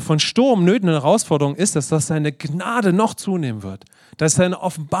Perspektive von Sturm, Nöten und Herausforderungen ist es, dass seine Gnade noch zunehmen wird, dass seine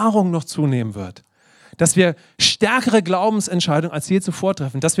Offenbarung noch zunehmen wird, dass wir stärkere Glaubensentscheidungen als je zuvor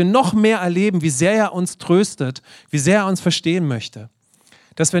treffen, dass wir noch mehr erleben, wie sehr er uns tröstet, wie sehr er uns verstehen möchte,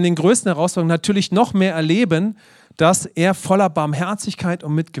 dass wir in den größten Herausforderungen natürlich noch mehr erleben, dass er voller Barmherzigkeit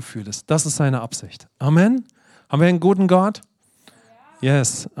und Mitgefühl ist. Das ist seine Absicht. Amen. Haben wir einen guten Gott?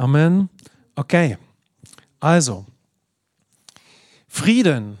 Yes. Amen. Okay. Also,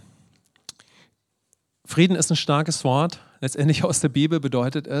 Frieden. Frieden ist ein starkes Wort. Letztendlich aus der Bibel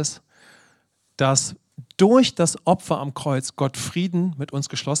bedeutet es, dass durch das Opfer am Kreuz Gott Frieden mit uns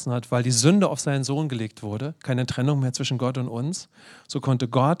geschlossen hat, weil die Sünde auf seinen Sohn gelegt wurde. Keine Trennung mehr zwischen Gott und uns. So konnte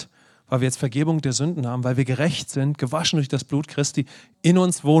Gott, weil wir jetzt Vergebung der Sünden haben, weil wir gerecht sind, gewaschen durch das Blut Christi, in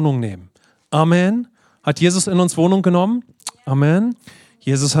uns Wohnung nehmen. Amen. Hat Jesus in uns Wohnung genommen? Amen.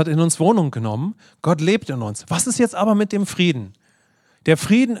 Jesus hat in uns Wohnung genommen. Gott lebt in uns. Was ist jetzt aber mit dem Frieden? Der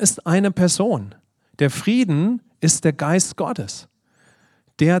Frieden ist eine Person. Der Frieden ist der Geist Gottes,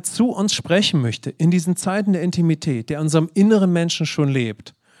 der zu uns sprechen möchte in diesen Zeiten der Intimität, der in unserem inneren Menschen schon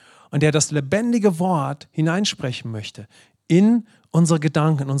lebt und der das lebendige Wort hineinsprechen möchte in unsere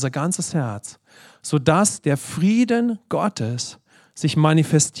Gedanken, in unser ganzes Herz, sodass der Frieden Gottes sich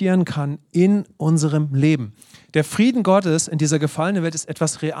manifestieren kann in unserem Leben. Der Frieden Gottes in dieser gefallenen Welt ist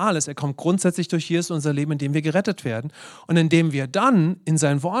etwas Reales. Er kommt grundsätzlich durch Jesus in unser Leben, indem wir gerettet werden. Und indem wir dann in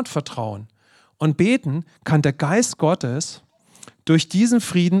sein Wort vertrauen und beten, kann der Geist Gottes durch diesen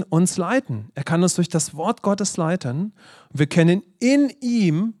Frieden uns leiten. Er kann uns durch das Wort Gottes leiten. Wir können in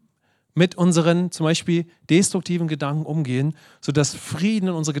ihm mit unseren zum Beispiel destruktiven Gedanken umgehen, sodass Frieden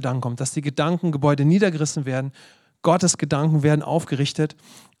in unsere Gedanken kommt, dass die Gedankengebäude niedergerissen werden, Gottes Gedanken werden aufgerichtet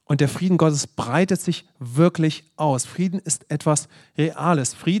und der Frieden Gottes breitet sich wirklich aus. Frieden ist etwas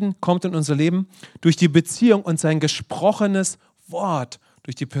Reales. Frieden kommt in unser Leben durch die Beziehung und sein gesprochenes Wort,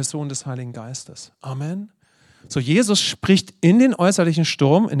 durch die Person des Heiligen Geistes. Amen. So, Jesus spricht in den äußerlichen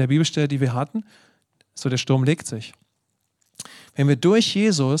Sturm, in der Bibelstelle, die wir hatten, so der Sturm legt sich. Wenn wir durch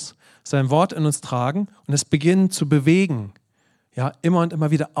Jesus sein Wort in uns tragen und es beginnen zu bewegen, ja, immer und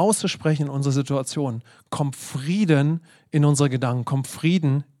immer wieder auszusprechen in unsere Situation, kommt Frieden in unsere Gedanken, kommt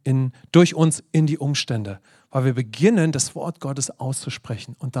Frieden durch uns in die Umstände, weil wir beginnen, das Wort Gottes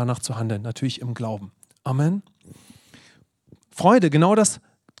auszusprechen und danach zu handeln, natürlich im Glauben. Amen. Freude, genau das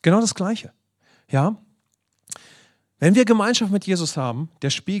Gleiche. Ja? Wenn wir Gemeinschaft mit Jesus haben, der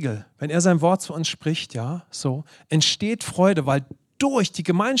Spiegel, wenn er sein Wort zu uns spricht, ja, so, entsteht Freude, weil durch die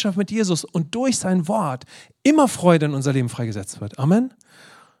Gemeinschaft mit Jesus und durch sein Wort immer Freude in unser Leben freigesetzt wird. Amen.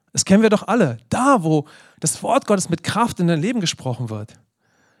 Das kennen wir doch alle. Da, wo das Wort Gottes mit Kraft in dein Leben gesprochen wird,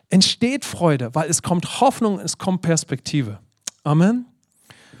 entsteht Freude, weil es kommt Hoffnung, es kommt Perspektive. Amen.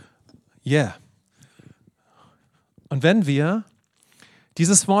 Yeah. Und wenn wir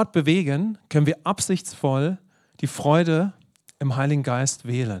dieses Wort bewegen, können wir absichtsvoll die Freude im Heiligen Geist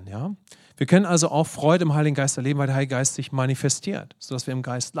wählen. Ja? Wir können also auch Freude im Heiligen Geist erleben, weil der Heilige Geist sich manifestiert, sodass wir im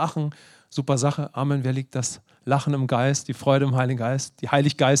Geist lachen. Super Sache. Amen. Wer liegt das Lachen im Geist, die Freude im Heiligen Geist, die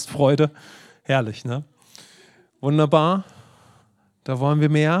Heiliggeistfreude? Herrlich, ne? Wunderbar. Da wollen wir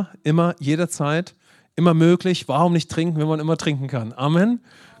mehr, immer, jederzeit, immer möglich. Warum nicht trinken, wenn man immer trinken kann? Amen.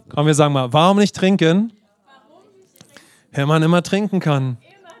 Komm, wir sagen mal, warum nicht trinken? Wenn man immer trinken kann.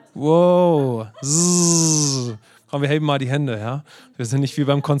 Wow. Zzz. Komm, wir heben mal die Hände, ja? Wir sind nicht wie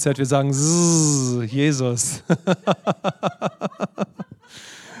beim Konzert, wir sagen Zzz, Jesus.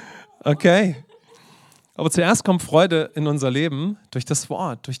 Okay. Aber zuerst kommt Freude in unser Leben durch das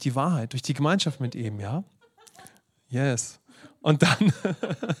Wort, durch die Wahrheit, durch die Gemeinschaft mit ihm, ja? Yes. Und dann,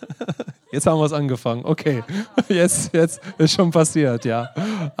 jetzt haben wir es angefangen, okay, jetzt ist schon passiert, ja.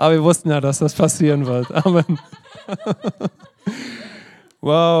 Aber wir wussten ja, dass das passieren wird. Amen.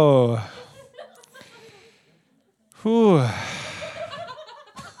 Wow. Puh.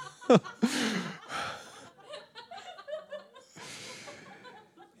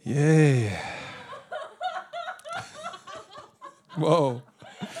 Yay. Wow.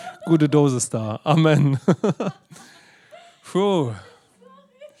 Gute Dosis da. Amen. Puh.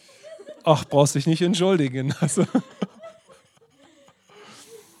 Ach, brauchst dich nicht entschuldigen. Also,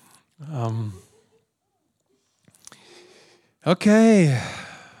 okay.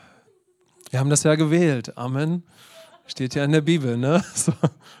 Wir haben das ja gewählt. Amen. Steht ja in der Bibel, ne? So,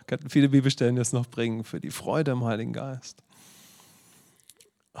 könnten viele Bibelstellen jetzt noch bringen für die Freude im Heiligen Geist.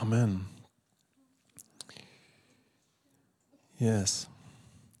 Amen. Yes.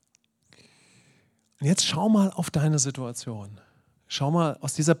 Und jetzt schau mal auf deine Situation. Schau mal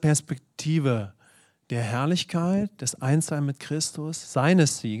aus dieser Perspektive der Herrlichkeit, des Einsseins mit Christus,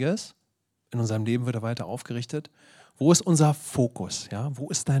 seines Sieges. In unserem Leben wird er weiter aufgerichtet. Wo ist unser Fokus? Ja?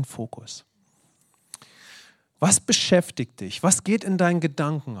 Wo ist dein Fokus? Was beschäftigt dich? Was geht in deinen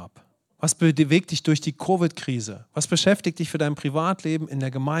Gedanken ab? Was bewegt dich durch die Covid-Krise? Was beschäftigt dich für dein Privatleben, in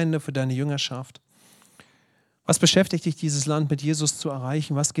der Gemeinde, für deine Jüngerschaft? Was beschäftigt dich, dieses Land mit Jesus zu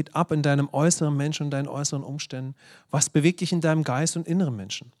erreichen? Was geht ab in deinem äußeren Menschen und deinen äußeren Umständen? Was bewegt dich in deinem Geist und inneren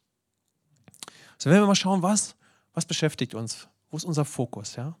Menschen? Also wenn wir mal schauen, was beschäftigt uns? Wo ist unser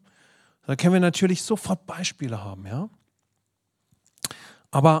Fokus? Ja? Da können wir natürlich sofort Beispiele haben. Ja?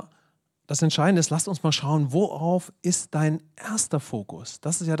 Aber das Entscheidende ist, lasst uns mal schauen, worauf ist dein erster Fokus?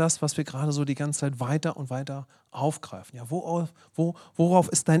 Das ist ja das, was wir gerade so die ganze Zeit weiter und weiter aufgreifen. Ja? Worauf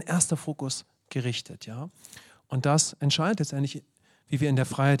ist dein erster Fokus gerichtet? Ja? Und das entscheidet letztendlich, wie wir in der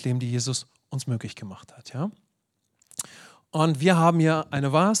Freiheit leben, die Jesus uns möglich gemacht hat. Ja? Und wir haben hier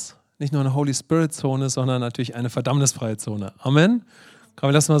eine was? Nicht nur eine Holy Spirit Zone, sondern natürlich eine verdammnisfreie Zone. Amen. Kann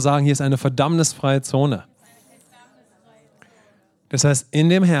man das mal sagen, hier ist eine verdammnisfreie Zone. Das heißt, in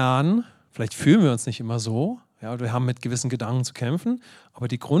dem Herrn, vielleicht fühlen wir uns nicht immer so, ja, wir haben mit gewissen Gedanken zu kämpfen, aber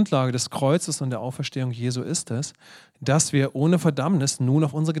die Grundlage des Kreuzes und der Auferstehung Jesu ist es, dass wir ohne Verdammnis nun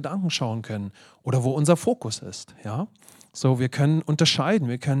auf unsere Gedanken schauen können oder wo unser Fokus ist. Ja? So, wir können unterscheiden,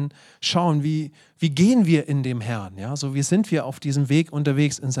 wir können schauen, wie gehen wir in dem Herrn, ja? So, wie sind wir auf diesem Weg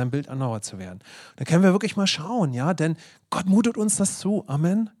unterwegs, in seinem Bild erneuert zu werden. Da können wir wirklich mal schauen, ja, denn Gott mutet uns das zu,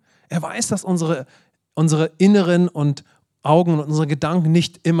 Amen. Er weiß, dass unsere inneren und Augen und unsere Gedanken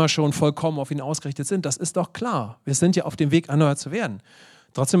nicht immer schon vollkommen auf ihn ausgerichtet sind. Das ist doch klar. Wir sind ja auf dem Weg, erneuert zu werden.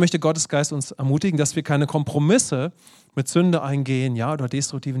 Trotzdem möchte Gottes Geist uns ermutigen, dass wir keine Kompromisse mit Sünde eingehen, ja, oder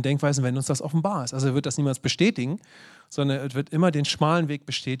destruktiven Denkweisen, wenn uns das offenbar ist. Also er wird das niemals bestätigen, sondern er wird immer den schmalen Weg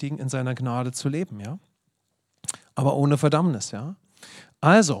bestätigen, in seiner Gnade zu leben, ja. Aber ohne Verdammnis, ja.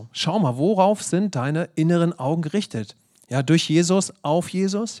 Also, schau mal, worauf sind deine inneren Augen gerichtet? Ja, durch Jesus, auf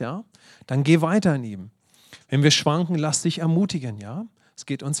Jesus, ja. Dann geh weiter in ihm. Wenn wir schwanken, lass dich ermutigen, ja. Es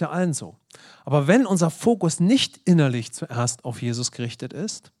geht uns ja allen so. Aber wenn unser Fokus nicht innerlich zuerst auf Jesus gerichtet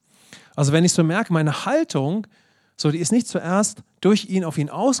ist, also wenn ich so merke, meine Haltung, so die ist nicht zuerst durch ihn auf ihn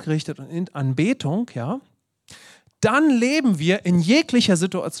ausgerichtet und in Anbetung, ja, dann leben wir in jeglicher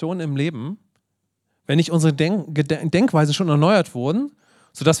Situation im Leben, wenn nicht unsere Denkweisen schon erneuert wurden,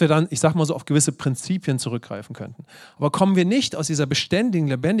 sodass wir dann, ich sag mal so, auf gewisse Prinzipien zurückgreifen könnten. Aber kommen wir nicht aus dieser beständigen,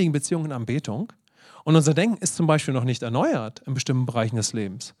 lebendigen Beziehung in Anbetung und unser Denken ist zum Beispiel noch nicht erneuert in bestimmten Bereichen des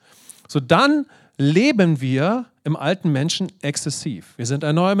Lebens, so dann leben wir im alten Menschen exzessiv. Wir sind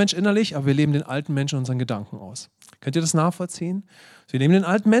ein neuer Mensch innerlich, aber wir leben den alten Menschen unseren Gedanken aus. Könnt ihr das nachvollziehen? Wir leben den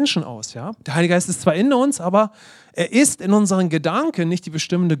alten Menschen aus, ja? Der Heilige Geist ist zwar in uns, aber er ist in unseren Gedanken nicht die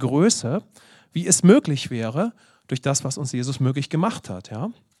bestimmende Größe, wie es möglich wäre, durch das, was uns Jesus möglich gemacht hat,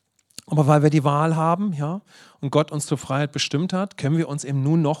 ja? Aber weil wir die Wahl haben, ja, und Gott uns zur Freiheit bestimmt hat, können wir uns eben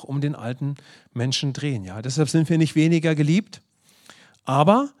nun noch um den alten Menschen drehen, ja? Deshalb sind wir nicht weniger geliebt,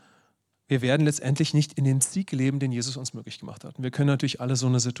 aber wir werden letztendlich nicht in den Sieg leben, den Jesus uns möglich gemacht hat. Und wir können natürlich alle so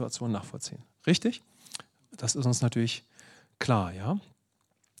eine Situation nachvollziehen. Richtig? Das ist uns natürlich klar, ja.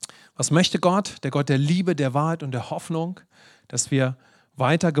 Was möchte Gott? Der Gott der Liebe, der Wahrheit und der Hoffnung, dass wir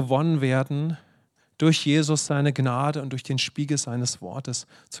weiter gewonnen werden, durch Jesus seine Gnade und durch den Spiegel seines Wortes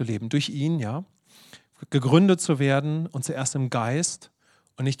zu leben. Durch ihn, ja, gegründet zu werden und zuerst im Geist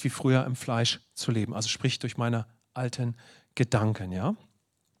und nicht wie früher im Fleisch zu leben. Also sprich durch meine alten Gedanken, ja.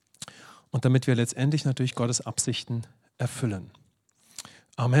 Und damit wir letztendlich natürlich Gottes Absichten erfüllen.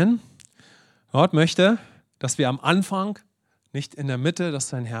 Amen. Gott möchte, dass wir am Anfang, nicht in der Mitte, das ist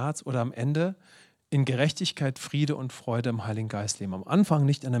sein Herz, oder am Ende in Gerechtigkeit, Friede und Freude im Heiligen Geist leben. Am Anfang,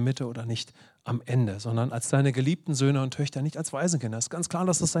 nicht in der Mitte oder nicht am Ende, sondern als seine geliebten Söhne und Töchter, nicht als Waisenkinder. Es ist ganz klar,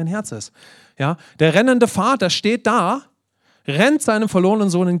 dass das sein Herz ist. Ja? Der rennende Vater steht da, rennt seinem verlorenen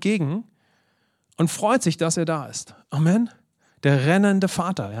Sohn entgegen und freut sich, dass er da ist. Amen. Der rennende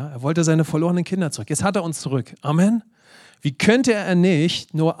Vater, ja? Er wollte seine verlorenen Kinder zurück. Jetzt hat er uns zurück. Amen. Wie könnte er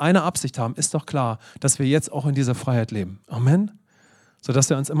nicht nur eine Absicht haben? Ist doch klar, dass wir jetzt auch in dieser Freiheit leben. Amen.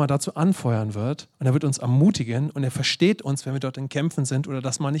 Sodass er uns immer dazu anfeuern wird und er wird uns ermutigen und er versteht uns, wenn wir dort in Kämpfen sind oder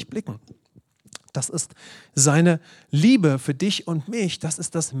das mal nicht blicken. Das ist seine Liebe für dich und mich. Das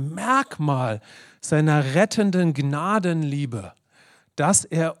ist das Merkmal seiner rettenden Gnadenliebe, dass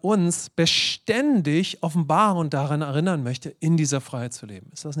er uns beständig offenbaren und daran erinnern möchte, in dieser Freiheit zu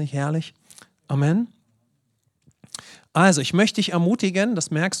leben. Ist das nicht herrlich? Amen. Also, ich möchte dich ermutigen,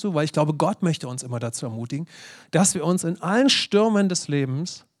 das merkst du, weil ich glaube, Gott möchte uns immer dazu ermutigen, dass wir uns in allen Stürmen des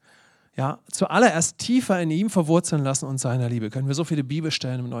Lebens zuallererst tiefer in ihm verwurzeln lassen und seiner Liebe. Können wir so viele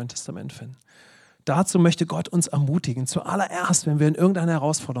Bibelstellen im Neuen Testament finden. Dazu möchte Gott uns ermutigen, zuallererst, wenn wir in irgendeiner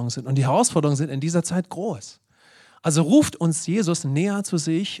Herausforderung sind. Und die Herausforderungen sind in dieser Zeit groß. Also ruft uns Jesus näher zu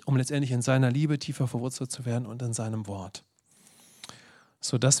sich, um letztendlich in seiner Liebe tiefer verwurzelt zu werden und in seinem Wort.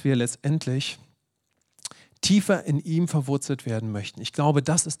 Sodass wir letztendlich tiefer in ihm verwurzelt werden möchten. Ich glaube,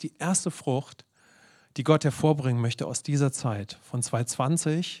 das ist die erste Frucht, die Gott hervorbringen möchte aus dieser Zeit von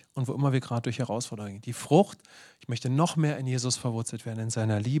 2020 und wo immer wir gerade durch Herausforderungen gehen. Die Frucht, ich möchte noch mehr in Jesus verwurzelt werden, in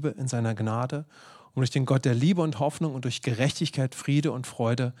seiner Liebe, in seiner Gnade, um durch den Gott der Liebe und Hoffnung und durch Gerechtigkeit, Friede und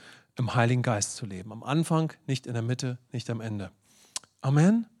Freude im Heiligen Geist zu leben. Am Anfang, nicht in der Mitte, nicht am Ende.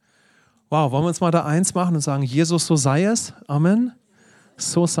 Amen. Wow, wollen wir uns mal da eins machen und sagen, Jesus, so sei es. Amen.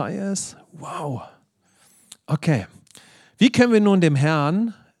 So sei es. Wow. Okay, wie können wir nun dem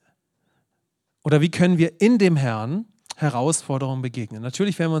Herrn oder wie können wir in dem Herrn Herausforderungen begegnen?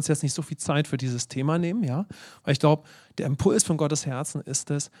 Natürlich werden wir uns jetzt nicht so viel Zeit für dieses Thema nehmen, ja, weil ich glaube, der Impuls von Gottes Herzen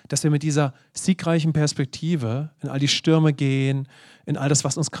ist es, dass wir mit dieser siegreichen Perspektive in all die Stürme gehen, in all das,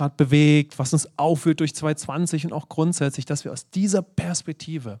 was uns gerade bewegt, was uns aufführt durch 2020 und auch grundsätzlich, dass wir aus dieser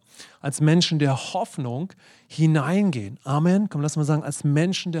Perspektive als Menschen der Hoffnung hineingehen. Amen. Komm, lass mal sagen, als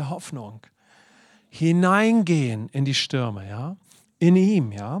Menschen der Hoffnung hineingehen in die Stürme, ja, in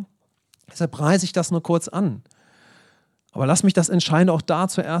ihm, ja. Deshalb preise ich das nur kurz an. Aber lass mich das Entscheidende auch da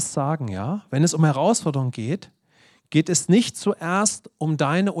zuerst sagen, ja. Wenn es um Herausforderungen geht, geht es nicht zuerst um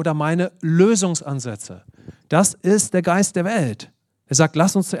deine oder meine Lösungsansätze. Das ist der Geist der Welt. Er sagt,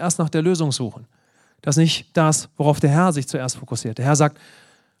 lass uns zuerst nach der Lösung suchen. Das ist nicht das, worauf der Herr sich zuerst fokussiert. Der Herr sagt,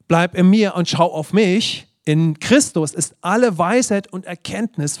 bleib in mir und schau auf mich. In Christus ist alle Weisheit und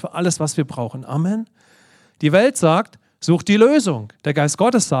Erkenntnis für alles, was wir brauchen. Amen. Die Welt sagt, such die Lösung. Der Geist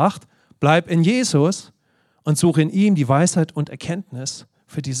Gottes sagt, bleib in Jesus und suche in ihm die Weisheit und Erkenntnis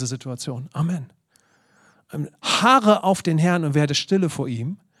für diese Situation. Amen. Harre auf den Herrn und werde stille vor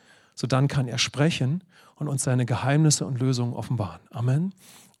ihm, sodann kann er sprechen und uns seine Geheimnisse und Lösungen offenbaren. Amen.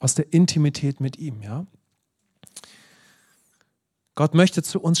 Aus der Intimität mit ihm, ja. Gott möchte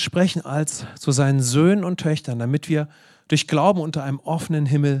zu uns sprechen als zu seinen Söhnen und Töchtern, damit wir durch Glauben unter einem offenen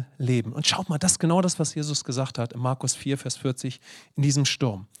Himmel leben. Und schaut mal, das ist genau das, was Jesus gesagt hat in Markus 4, Vers 40, in diesem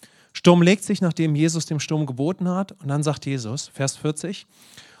Sturm. Sturm legt sich, nachdem Jesus dem Sturm geboten hat. Und dann sagt Jesus, Vers 40,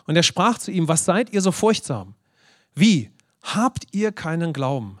 und er sprach zu ihm, was seid ihr so furchtsam? Wie? Habt ihr keinen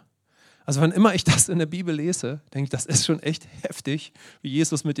Glauben? Also wann immer ich das in der Bibel lese, denke ich, das ist schon echt heftig, wie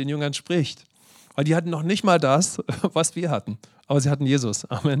Jesus mit den Jüngern spricht. Weil die hatten noch nicht mal das, was wir hatten. Aber sie hatten Jesus.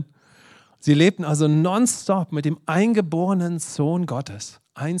 Amen. Sie lebten also nonstop mit dem eingeborenen Sohn Gottes.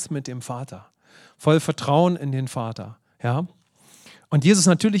 Eins mit dem Vater. Voll Vertrauen in den Vater. Ja? Und Jesus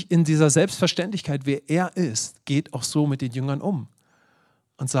natürlich in dieser Selbstverständlichkeit, wer er ist, geht auch so mit den Jüngern um.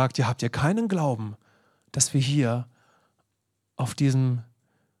 Und sagt, ja, habt ihr keinen Glauben, dass wir hier auf diesem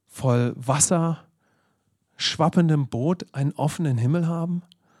voll Wasser schwappenden Boot einen offenen Himmel haben?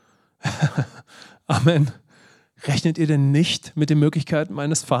 Amen. Rechnet ihr denn nicht mit den Möglichkeiten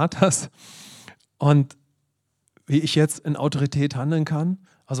meines Vaters und wie ich jetzt in Autorität handeln kann?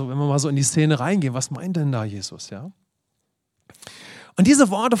 Also wenn wir mal so in die Szene reingehen, was meint denn da Jesus, ja? Und diese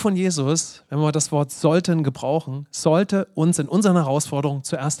Worte von Jesus, wenn wir das Wort sollten gebrauchen, sollte uns in unseren Herausforderungen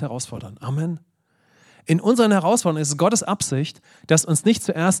zuerst herausfordern. Amen. In unseren Herausforderungen ist es Gottes Absicht, dass uns nicht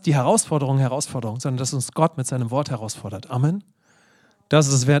zuerst die Herausforderungen herausfordern, sondern dass uns Gott mit seinem Wort herausfordert. Amen. Das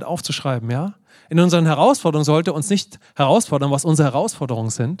ist es wert aufzuschreiben, ja? In unseren Herausforderungen sollte uns nicht herausfordern, was unsere Herausforderungen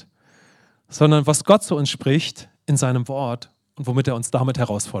sind, sondern was Gott zu uns spricht in seinem Wort und womit er uns damit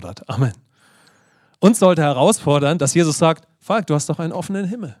herausfordert. Amen. Uns sollte herausfordern, dass Jesus sagt, Falk, du hast doch einen offenen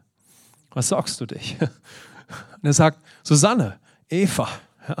Himmel. Was sorgst du dich? Und er sagt, Susanne, Eva,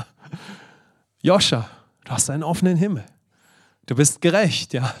 ja, Joscha, du hast einen offenen Himmel. Du bist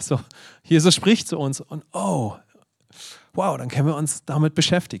gerecht, ja. So, Jesus spricht zu uns und wow, dann können wir uns damit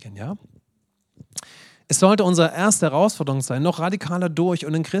beschäftigen, ja. Es sollte unsere erste Herausforderung sein, noch radikaler durch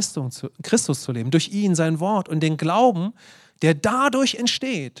und in Christus zu leben, durch ihn, sein Wort und den Glauben, der dadurch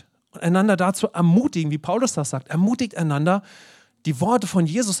entsteht. Und einander dazu ermutigen, wie Paulus das sagt, ermutigt einander, die Worte von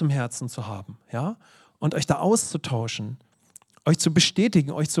Jesus im Herzen zu haben, ja, und euch da auszutauschen, euch zu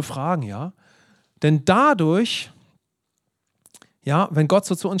bestätigen, euch zu fragen, ja. Denn dadurch, ja, wenn Gott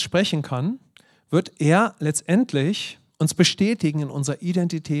so zu uns sprechen kann, wird er letztendlich uns bestätigen in unserer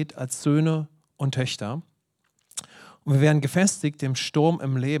Identität als Söhne und Töchter. Und wir werden gefestigt, dem Sturm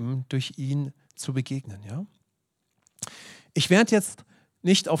im Leben durch ihn zu begegnen. Ja? Ich werde jetzt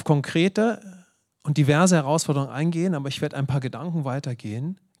nicht auf konkrete und diverse Herausforderungen eingehen, aber ich werde ein paar Gedanken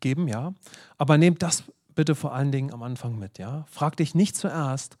geben. Ja? Aber nehmt das bitte vor allen Dingen am Anfang mit. Ja? Frag dich nicht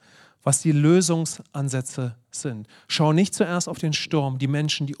zuerst, was die Lösungsansätze sind. Schau nicht zuerst auf den Sturm, die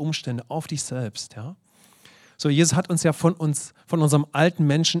Menschen, die Umstände, auf dich selbst. Ja? So, Jesus hat uns ja von unserem alten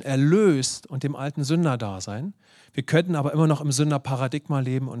Menschen erlöst und dem alten Sünderdasein. Wir könnten aber immer noch im Sünderparadigma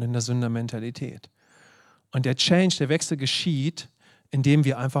leben und in der Sündermentalität. Und der Change, der Wechsel geschieht, indem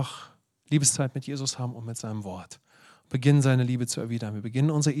wir einfach Liebeszeit mit Jesus haben und mit seinem Wort. Beginnen seine Liebe zu erwidern. Wir beginnen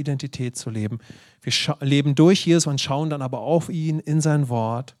unsere Identität zu leben. Wir leben durch Jesus und schauen dann aber auf ihn in sein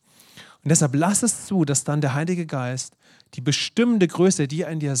Wort. Und deshalb lass es zu, dass dann der Heilige Geist die bestimmte Größe, die er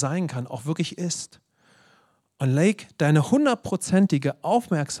in dir sein kann, auch wirklich ist. Und leg deine 100%ige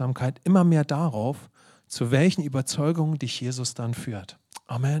Aufmerksamkeit immer mehr darauf, zu welchen Überzeugungen dich Jesus dann führt.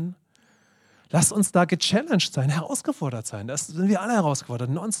 Amen. Lass uns da gechallenged sein, herausgefordert sein. Das sind wir alle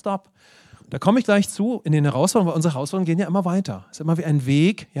herausgefordert, nonstop. Da komme ich gleich zu in den Herausforderungen, weil unsere Herausforderungen gehen ja immer weiter. Es ist immer wie ein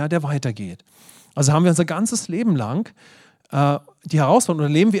Weg, ja, der weitergeht. Also haben wir unser ganzes Leben lang die Herausforderung,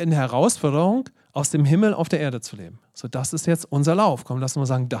 oder leben wir in der Herausforderung, aus dem Himmel auf der Erde zu leben. So, das ist jetzt unser Lauf. Komm, lass uns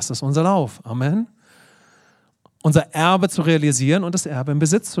mal sagen, das ist unser Lauf. Amen. Unser Erbe zu realisieren und das Erbe in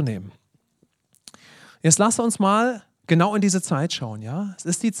Besitz zu nehmen. Jetzt lasst uns mal genau in diese Zeit schauen. Ja? Es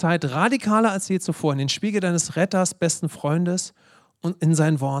ist die Zeit radikaler als je zuvor, in den Spiegel deines Retters, besten Freundes und in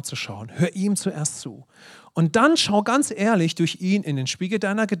sein Wort zu schauen. Hör ihm zuerst zu. Und dann schau ganz ehrlich durch ihn in den Spiegel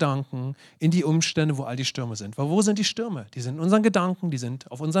deiner Gedanken, in die Umstände, wo all die Stürme sind. Weil wo sind die Stürme? Die sind in unseren Gedanken, die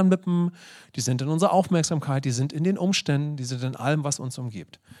sind auf unseren Lippen, die sind in unserer Aufmerksamkeit, die sind in den Umständen, die sind in allem, was uns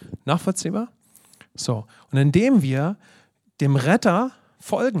umgibt. Nachvollziehbar? So, und indem wir dem Retter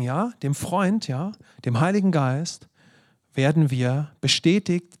folgen, ja, dem Freund, ja, dem Heiligen Geist, werden wir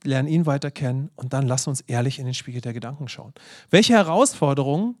bestätigt, lernen ihn weiter kennen und dann lass uns ehrlich in den Spiegel der Gedanken schauen. Welche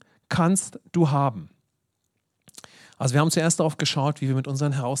Herausforderungen kannst du haben? Also wir haben zuerst darauf geschaut, wie wir mit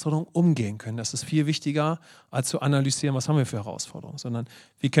unseren Herausforderungen umgehen können. Das ist viel wichtiger, als zu analysieren, was haben wir für Herausforderungen, sondern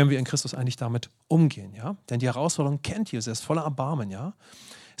wie können wir in Christus eigentlich damit umgehen, ja? Denn die Herausforderung kennt Jesus, er ist voller Erbarmen, ja?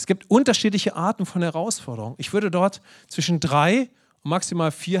 Es gibt unterschiedliche Arten von Herausforderungen. Ich würde dort zwischen 3 und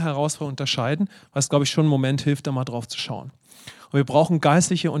maximal 4 Herausforderungen unterscheiden, was, glaube ich, schon einen Moment hilft, da mal drauf zu schauen. Und wir brauchen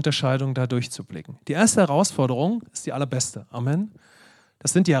geistliche Unterscheidungen, da durchzublicken. Die erste Herausforderung ist die allerbeste. Amen.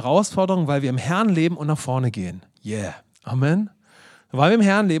 Das sind die Herausforderungen, weil wir im Herrn leben und nach vorne gehen. Yeah. Amen. Weil wir im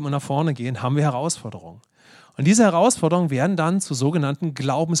Herrn leben und nach vorne gehen, haben wir Herausforderungen. Und diese Herausforderungen werden dann zu sogenannten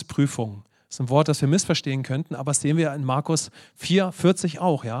Glaubensprüfungen. Das ist ein Wort, das wir missverstehen könnten, aber das sehen wir in Markus 4,40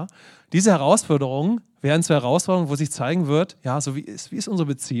 auch. Ja? Diese Herausforderungen werden zu Herausforderungen, wo sich zeigen wird, ja, so wie ist unsere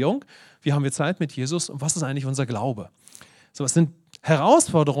Beziehung, wie haben wir Zeit mit Jesus und was ist eigentlich unser Glaube. So, es sind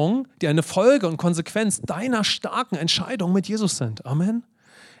Herausforderungen, die eine Folge und Konsequenz deiner starken Entscheidung mit Jesus sind. Amen.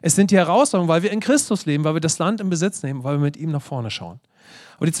 Es sind die Herausforderungen, weil wir in Christus leben, weil wir das Land in Besitz nehmen, weil wir mit ihm nach vorne schauen.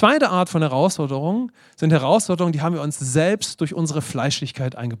 Aber die zweite Art von Herausforderungen sind Herausforderungen, die haben wir uns selbst durch unsere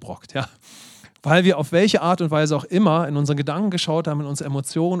Fleischlichkeit eingebrockt. Ja? Weil wir auf welche Art und Weise auch immer in unseren Gedanken geschaut haben, in unsere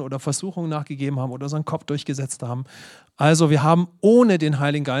Emotionen oder Versuchungen nachgegeben haben oder unseren Kopf durchgesetzt haben. Also wir haben ohne den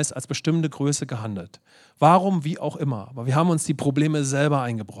Heiligen Geist als bestimmte Größe gehandelt. Warum, wie auch immer. Aber wir haben uns die Probleme selber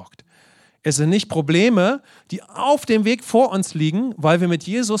eingebrockt. Es sind nicht Probleme, die auf dem Weg vor uns liegen, weil wir mit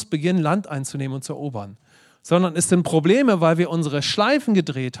Jesus beginnen, Land einzunehmen und zu erobern. Sondern es sind Probleme, weil wir unsere Schleifen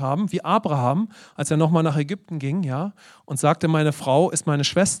gedreht haben, wie Abraham, als er nochmal nach Ägypten ging, ja, und sagte, meine Frau ist meine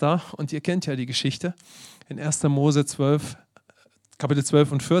Schwester. Und ihr kennt ja die Geschichte. In 1. Mose 12, Kapitel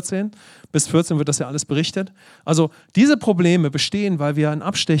 12 und 14. Bis 14 wird das ja alles berichtet. Also diese Probleme bestehen, weil wir einen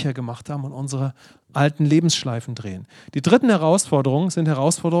Abstecher gemacht haben und unsere alten Lebensschleifen drehen. Die dritten Herausforderungen sind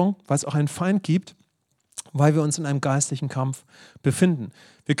Herausforderungen, weil es auch einen Feind gibt, weil wir uns in einem geistlichen Kampf befinden.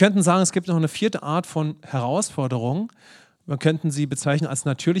 Wir könnten sagen, es gibt noch eine 4. Art von Herausforderungen. Wir könnten sie bezeichnen als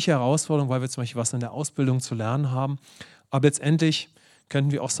natürliche Herausforderung, weil wir zum Beispiel was in der Ausbildung zu lernen haben. Aber letztendlich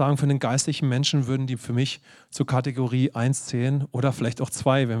könnten wir auch sagen, für einen geistlichen Menschen würden die für mich zur Kategorie 1 zählen oder vielleicht auch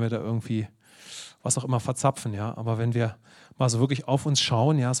 2, wenn wir da irgendwie was auch immer verzapfen. Ja? Aber wenn wir mal so wirklich auf uns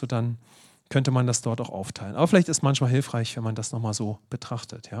schauen, ja, so dann könnte man das dort auch aufteilen. Aber vielleicht ist manchmal hilfreich, wenn man das nochmal so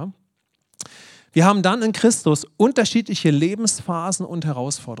betrachtet. Ja? Wir haben dann in Christus unterschiedliche Lebensphasen und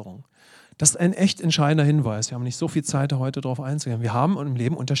Herausforderungen. Das ist ein echt entscheidender Hinweis. Wir haben nicht so viel Zeit, heute darauf einzugehen. Wir haben im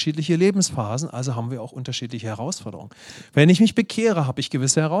Leben unterschiedliche Lebensphasen, also haben wir auch unterschiedliche Herausforderungen. Wenn ich mich bekehre, habe ich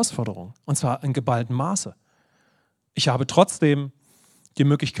gewisse Herausforderungen, und zwar in geballtem Maße. Ich habe trotzdem die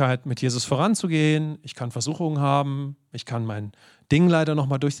Möglichkeit, mit Jesus voranzugehen. Ich kann Versuchungen haben, ich kann mein Ding leider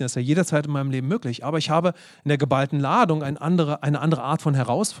nochmal durchziehen. Das ist ja jederzeit in meinem Leben möglich. Aber ich habe in der geballten Ladung eine andere Art von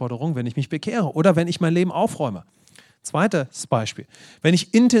Herausforderung, wenn ich mich bekehre oder wenn ich mein Leben aufräume. Zweites Beispiel. Wenn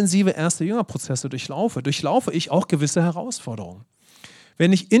ich intensive erste Jüngerprozesse durchlaufe ich auch gewisse Herausforderungen.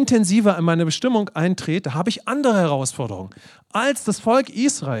 Wenn ich intensiver in meine Bestimmung eintrete, habe ich andere Herausforderungen. Als das Volk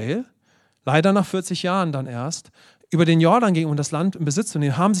Israel, leider nach 40 Jahren dann erst, über den Jordan ging, um das Land in Besitz zu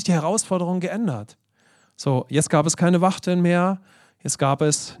nehmen, haben sich die Herausforderungen geändert. So, jetzt gab es keine Wachteln mehr, jetzt gab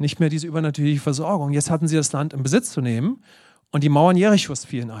es nicht mehr diese übernatürliche Versorgung. Jetzt hatten sie das Land in Besitz zu nehmen. Und die Mauern Jerichos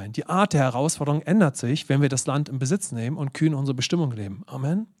fielen ein. Die Art der Herausforderung ändert sich, wenn wir das Land in Besitz nehmen und kühn unsere Bestimmung leben.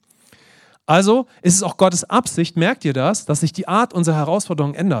 Amen. Also ist es auch Gottes Absicht, merkt ihr das, dass sich die Art unserer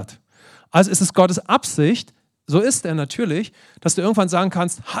Herausforderung ändert. Also ist es Gottes Absicht, so ist er natürlich, dass du irgendwann sagen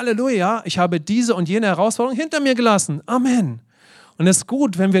kannst, Halleluja, ich habe diese und jene Herausforderung hinter mir gelassen. Amen. Und es ist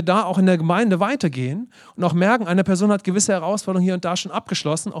gut, wenn wir da auch in der Gemeinde weitergehen und auch merken, eine Person hat gewisse Herausforderungen hier und da schon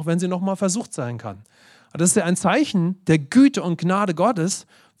abgeschlossen, auch wenn sie nochmal versucht sein kann. Das ist ja ein Zeichen der Güte und Gnade Gottes,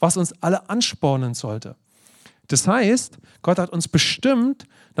 was uns alle anspornen sollte. Das heißt, Gott hat uns bestimmt,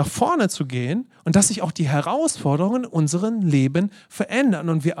 nach vorne zu gehen und dass sich auch die Herausforderungen in unserem Leben verändern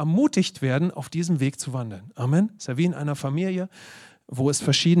und wir ermutigt werden, auf diesem Weg zu wandeln. Amen. Das ist ja wie in einer Familie, wo es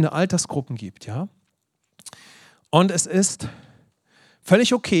verschiedene Altersgruppen gibt. Ja? Und es ist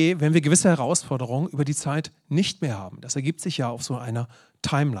völlig okay, wenn wir gewisse Herausforderungen über die Zeit nicht mehr haben. Das ergibt sich ja auf so einer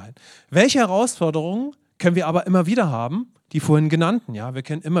Timeline. Welche Herausforderungen können wir aber immer wieder haben? Die vorhin genannten. Ja? Wir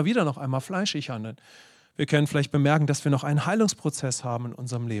können immer wieder noch einmal fleischig handeln. Wir können vielleicht bemerken, dass wir noch einen Heilungsprozess haben in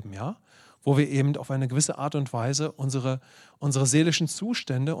unserem Leben, ja? Wo wir eben auf eine gewisse Art und Weise unsere seelischen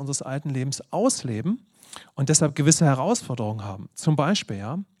Zustände unseres alten Lebens ausleben und deshalb gewisse Herausforderungen haben. Zum Beispiel,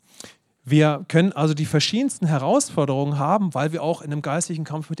 ja? Wir können also die verschiedensten Herausforderungen haben, weil wir auch in einem geistlichen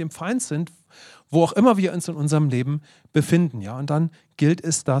Kampf mit dem Feind sind, wo auch immer wir uns in unserem Leben befinden. Ja? Und dann gilt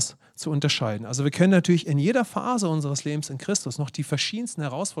es, das zu unterscheiden. Also wir können natürlich in jeder Phase unseres Lebens in Christus noch die verschiedensten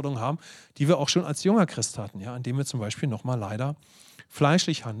Herausforderungen haben, die wir auch schon als junger Christ hatten, ja? Indem wir zum Beispiel nochmal leider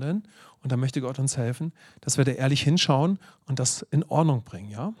fleischlich handeln. Und da möchte Gott uns helfen, dass wir da ehrlich hinschauen und das in Ordnung bringen.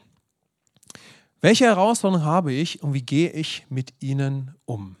 Ja? Welche Herausforderungen habe ich und wie gehe ich mit ihnen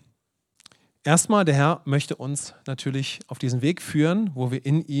um? Erstmal, der Herr möchte uns natürlich auf diesen Weg führen, wo wir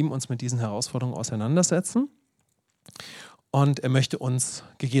in ihm uns mit diesen Herausforderungen auseinandersetzen. Und er möchte uns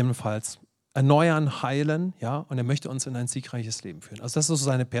gegebenenfalls erneuern, heilen, ja, und er möchte uns in ein siegreiches Leben führen. Also das ist so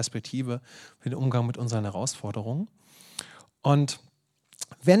seine Perspektive für den Umgang mit unseren Herausforderungen. Und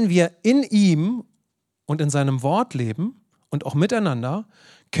wenn wir in ihm und in seinem Wort leben und auch miteinander,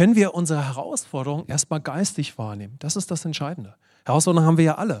 können wir unsere Herausforderungen erstmal geistig wahrnehmen. Das ist das Entscheidende. Herausforderungen haben wir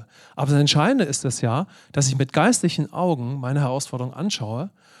ja alle. Aber das Entscheidende ist es ja, dass ich mit geistlichen Augen meine Herausforderungen anschaue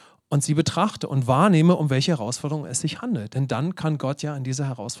und sie betrachte und wahrnehme, um welche Herausforderungen es sich handelt. Denn dann kann Gott ja in diese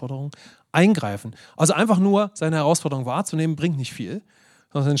Herausforderung eingreifen. Also einfach nur seine Herausforderung wahrzunehmen, bringt nicht viel.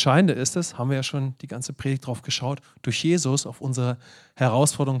 Das Entscheidende ist es, haben wir ja schon die ganze Predigt drauf geschaut, durch Jesus auf unsere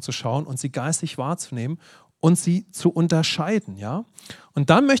Herausforderungen zu schauen und sie geistig wahrzunehmen und sie zu unterscheiden. Ja? Und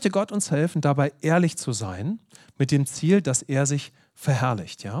dann möchte Gott uns helfen, dabei ehrlich zu sein, mit dem Ziel, dass er sich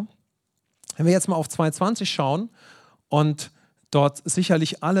verherrlicht. Ja? Wenn wir jetzt mal auf 2,20 schauen und dort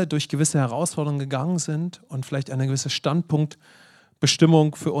sicherlich alle durch gewisse Herausforderungen gegangen sind und vielleicht eine gewisse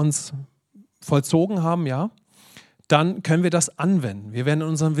Standpunktbestimmung für uns vollzogen haben, ja, dann können wir das anwenden. Wir werden in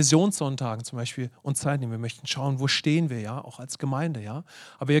unseren Visionssonntagen zum Beispiel uns Zeit nehmen. Wir möchten schauen, wo stehen wir, ja, auch als Gemeinde, ja.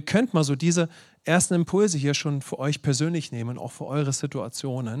 Aber ihr könnt mal so diese ersten Impulse hier schon für euch persönlich nehmen, auch für eure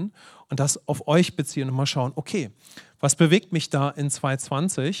Situationen und das auf euch beziehen und mal schauen, okay, was bewegt mich da in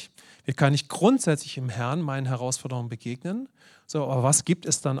 2020? Wie kann ich grundsätzlich im Herrn meinen Herausforderungen begegnen? So, aber was gibt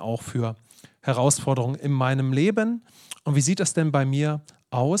es dann auch für Herausforderungen in meinem Leben? Und wie sieht das denn bei mir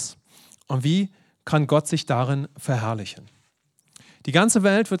aus? Und wie kann Gott sich darin verherrlichen? Die ganze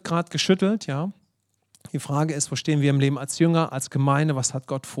Welt wird gerade geschüttelt, ja. Die Frage ist, wo stehen wir im Leben als Jünger, als Gemeinde, was hat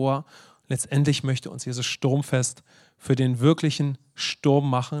Gott vor? Letztendlich möchte uns dieses Sturmfest für den wirklichen Sturm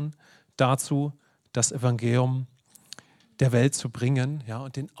machen, dazu das Evangelium der Welt zu bringen, ja,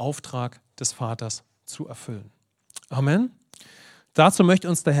 und den Auftrag des Vaters zu erfüllen. Amen. Dazu möchte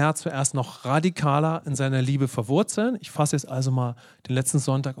uns der Herr zuerst noch radikaler in seiner Liebe verwurzeln. Ich fasse jetzt also mal den letzten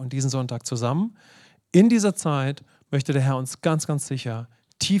Sonntag und diesen Sonntag zusammen. In dieser Zeit möchte der Herr uns ganz, ganz sicher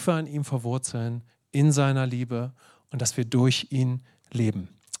tiefer in ihm verwurzeln, in seiner Liebe und dass wir durch ihn leben.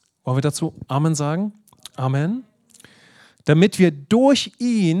 Wollen wir dazu Amen sagen? Amen. Damit wir durch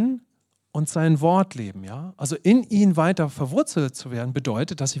ihn und sein Wort leben. Ja? Also in ihn weiter verwurzelt zu werden,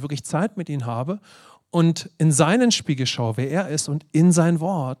 bedeutet, dass ich wirklich Zeit mit ihm habe und in seinen Spiegel schaue, wer er ist und in sein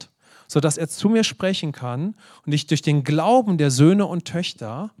Wort, sodass er zu mir sprechen kann und ich durch den Glauben der Söhne und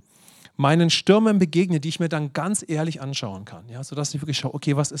Töchter meinen Stürmen begegne, die ich mir dann ganz ehrlich anschauen kann. Ja? Sodass ich wirklich schaue,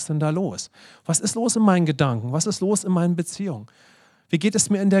 okay, was ist denn da los? Was ist los in meinen Gedanken? Was ist los in meinen Beziehungen? Wie geht es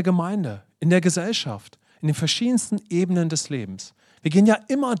mir in der Gemeinde, in der Gesellschaft, in den verschiedensten Ebenen des Lebens? Wir gehen ja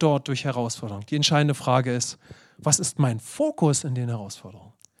immer dort durch Herausforderungen. Die entscheidende Frage ist, was ist mein Fokus in den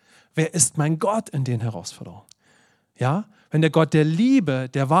Herausforderungen? Wer ist mein Gott in den Herausforderungen? Ja, wenn der Gott der Liebe,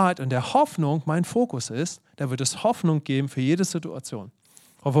 der Wahrheit und der Hoffnung mein Fokus ist, dann wird es Hoffnung geben für jede Situation.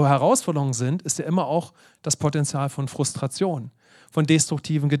 Aber wo Herausforderungen sind, ist ja immer auch das Potenzial von Frustration, von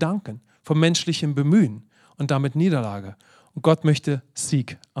destruktiven Gedanken, von menschlichem Bemühen und damit Niederlage. Und Gott möchte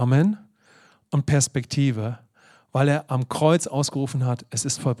Sieg, Amen, und Perspektive, weil er am Kreuz ausgerufen hat, es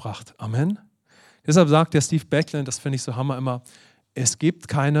ist vollbracht, Amen. Deshalb sagt der Steve Backlund, das finde ich so Hammer immer, es gibt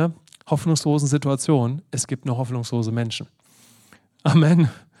keine hoffnungslosen Situationen, es gibt nur hoffnungslose Menschen. Amen.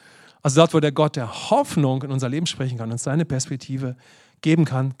 Also dort, wo der Gott der Hoffnung in unser Leben sprechen kann und seine Perspektive geben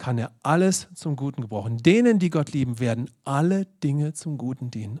kann, kann er alles zum Guten gebrauchen. Denen, die Gott lieben, werden alle Dinge zum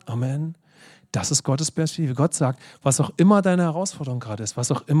Guten dienen. Amen. Das ist Gottes Perspektive. Gott sagt, was auch immer deine Herausforderung gerade ist,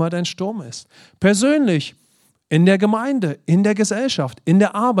 was auch immer dein Sturm ist, persönlich, in der Gemeinde, in der Gesellschaft, in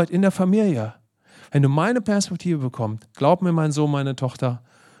der Arbeit, in der Familie. Wenn du meine Perspektive bekommst, glaub mir, mein Sohn, meine Tochter,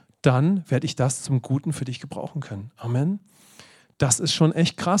 dann werde ich das zum Guten für dich gebrauchen können. Amen. Das ist schon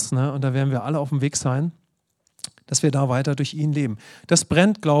echt krass, ne? Und da werden wir alle auf dem Weg sein, dass wir da weiter durch ihn leben. Das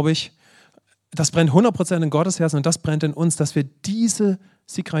brennt, glaube ich, das brennt 100% in Gottes Herzen und das brennt in uns, dass wir diese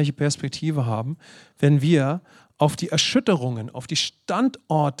siegreiche Perspektive haben, wenn wir auf die Erschütterungen, auf die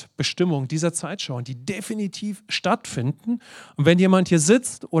Standortbestimmung dieser Zeit schauen, die definitiv stattfinden. Und wenn jemand hier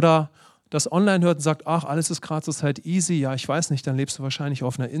sitzt oder das online hört und sagt, ach, alles ist gerade zur Zeit easy, ja, ich weiß nicht, dann lebst du wahrscheinlich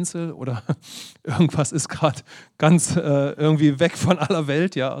auf einer Insel oder irgendwas ist gerade ganz irgendwie weg von aller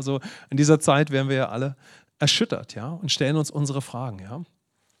Welt, ja. Also in dieser Zeit werden wir ja alle erschüttert, ja, und stellen uns unsere Fragen, ja.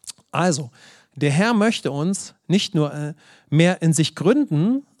 Also, der Herr möchte uns nicht nur mehr in sich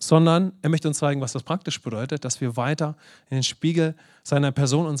gründen, sondern er möchte uns zeigen, was das praktisch bedeutet, dass wir weiter in den Spiegel seiner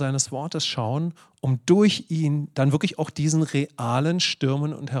Person und seines Wortes schauen, um durch ihn dann wirklich auch diesen realen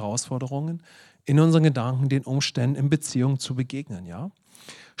Stürmen und Herausforderungen in unseren Gedanken, den Umständen, in Beziehungen zu begegnen. Ja?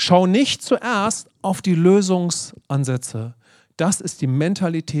 Schau nicht zuerst auf die Lösungsansätze. Das ist die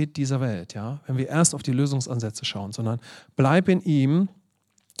Mentalität dieser Welt, ja? Wenn wir erst auf die Lösungsansätze schauen, sondern bleib in ihm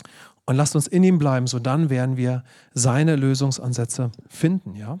und lasst uns in ihm bleiben, so dann werden wir seine Lösungsansätze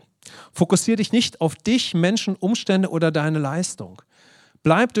finden. Ja? Fokussiere dich nicht auf dich, Menschen, Umstände oder deine Leistung.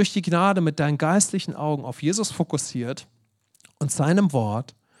 Bleib durch die Gnade mit deinen geistlichen Augen auf Jesus fokussiert und seinem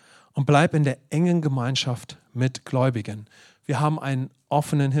Wort und bleib in der engen Gemeinschaft mit Gläubigen. Wir haben einen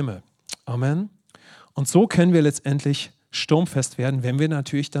offenen Himmel. Amen. Und so können wir letztendlich sturmfest werden, wenn wir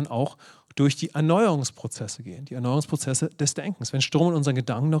natürlich dann auch durch die Erneuerungsprozesse gehen, die Erneuerungsprozesse des Denkens. Wenn Sturm in unseren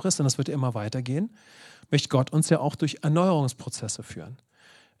Gedanken noch ist, und das wird immer weitergehen, möchte Gott uns ja auch durch Erneuerungsprozesse führen.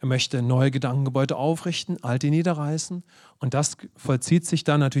 Er möchte neue Gedankengebäude aufrichten, alte niederreißen und das vollzieht sich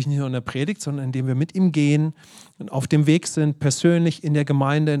dann natürlich nicht nur in der Predigt, sondern indem wir mit ihm gehen und auf dem Weg sind, persönlich in der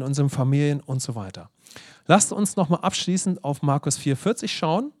Gemeinde, in unseren Familien und so weiter. Lasst uns nochmal abschließend auf Markus 4,40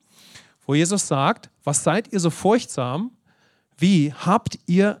 schauen, wo Jesus sagt, was seid ihr so furchtsam? Wie habt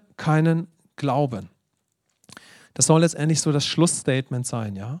ihr keinen Glauben? Das soll letztendlich so das Schlussstatement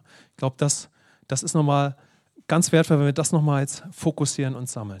sein. Ja? Ich glaube, das ist nochmal ganz wertvoll, wenn wir das nochmal jetzt fokussieren und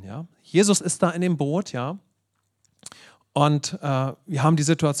sammeln. Ja? Jesus ist da in dem Boot, ja, und wir haben die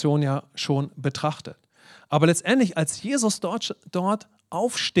Situation ja schon betrachtet. Aber letztendlich, als Jesus dort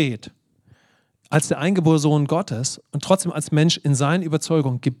aufsteht, als der eingeborene Sohn Gottes und trotzdem als Mensch in seinen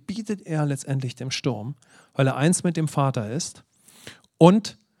Überzeugungen, gebietet er letztendlich dem Sturm, weil er eins mit dem Vater ist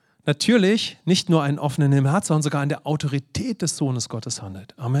und natürlich nicht nur einen offenen Himmel hat, sondern sogar in der Autorität des Sohnes Gottes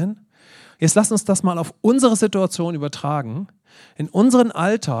handelt. Amen. Jetzt lasst uns das mal auf unsere Situation übertragen, in unseren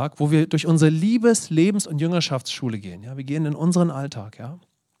Alltag, wo wir durch unsere Lebens-, und Jüngerschaftsschule gehen. Ja? Wir gehen in unseren Alltag. Ja?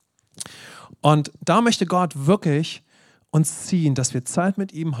 Und da möchte Gott wirklich uns ziehen, dass wir Zeit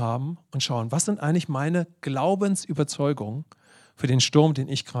mit ihm haben und schauen, was sind eigentlich meine Glaubensüberzeugungen für den Sturm, den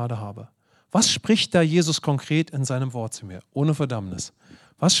ich gerade habe. Was spricht da Jesus konkret in seinem Wort zu mir, ohne Verdammnis?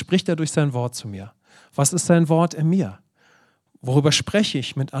 Was spricht er durch sein Wort zu mir? Was ist sein Wort in mir? Worüber spreche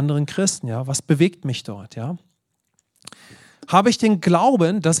ich mit anderen Christen? Ja? Was bewegt mich dort? Ja? Habe ich den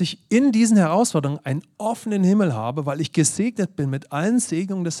Glauben, dass ich in diesen Herausforderungen einen offenen Himmel habe, weil ich gesegnet bin mit allen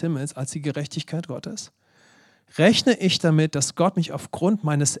Segnungen des Himmels als die Gerechtigkeit Gottes? Rechne ich damit, dass Gott mich aufgrund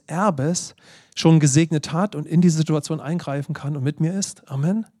meines Erbes schon gesegnet hat und in die Situation eingreifen kann und mit mir ist?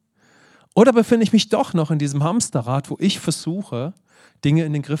 Amen. Oder befinde ich mich doch noch in diesem Hamsterrad, wo ich versuche, Dinge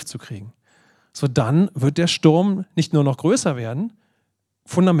in den Griff zu kriegen? So, dann wird der Sturm nicht nur noch größer werden,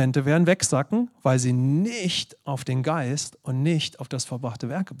 Fundamente werden wegsacken, weil sie nicht auf den Geist und nicht auf das vollbrachte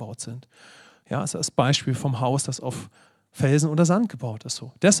Werk gebaut sind. Ja, das ist das Beispiel vom Haus, das auf Felsen oder Sand gebaut ist.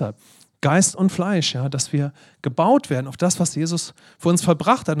 So. Deshalb Geist und Fleisch, ja, dass wir gebaut werden auf das, was Jesus für uns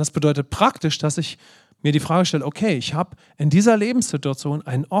vollbracht hat. Und das bedeutet praktisch, dass ich mir die Frage stelle, okay, ich habe in dieser Lebenssituation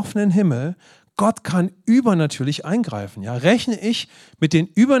einen offenen Himmel. Gott kann übernatürlich eingreifen. Ja? Rechne ich mit den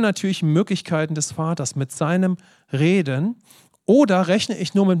übernatürlichen Möglichkeiten des Vaters, mit seinem Reden, oder rechne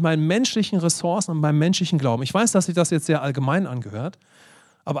ich nur mit meinen menschlichen Ressourcen und meinem menschlichen Glauben? Ich weiß, dass sich das jetzt sehr allgemein angehört,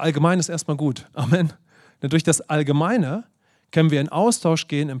 aber allgemein ist erstmal gut. Amen. Denn durch das Allgemeine können wir in Austausch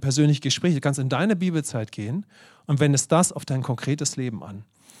gehen, in persönliche Gespräche. Du kannst in deine Bibelzeit gehen und wendest das auf dein konkretes Leben an.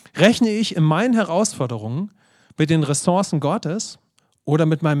 Rechne ich in meinen Herausforderungen mit den Ressourcen Gottes oder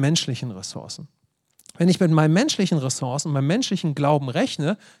mit meinen menschlichen Ressourcen? Wenn ich mit meinen menschlichen Ressourcen, meinem menschlichen Glauben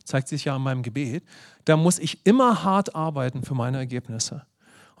rechne, zeigt sich ja in meinem Gebet, dann muss ich immer hart arbeiten für meine Ergebnisse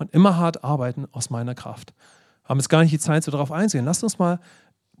und immer hart arbeiten aus meiner Kraft. Wir haben jetzt gar nicht die Zeit, so darauf einzugehen. Lasst uns mal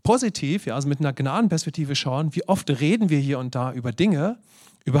positiv, ja, also mit einer Gnadenperspektive schauen, wie oft reden wir hier und da über Dinge,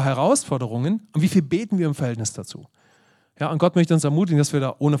 über Herausforderungen und wie viel beten wir im Verhältnis dazu. Ja, und Gott möchte uns ermutigen, dass wir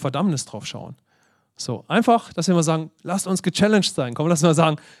da ohne Verdammnis drauf schauen. So, einfach, dass wir mal sagen, lasst uns gechallenged sein. Komm, lass uns mal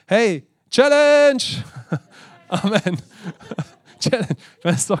sagen, hey, Challenge! Amen. Challenge. Ich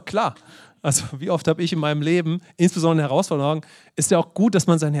meine, ist doch klar. Also wie oft habe ich in meinem Leben, insbesondere Herausforderungen, ist ja auch gut, dass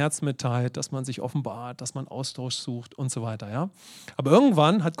man sein Herz mitteilt, dass man sich offenbart, dass man Austausch sucht und so weiter. Ja? Aber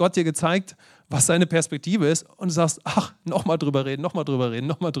irgendwann hat Gott dir gezeigt, was seine Perspektive ist und du sagst, ach, nochmal drüber reden, nochmal drüber reden,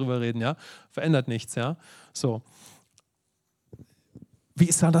 nochmal drüber reden. Ja? Verändert nichts. Ja? So. Wie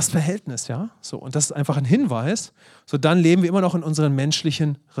ist da das Verhältnis? Ja? So, und das ist einfach ein Hinweis. So, dann leben wir immer noch in unseren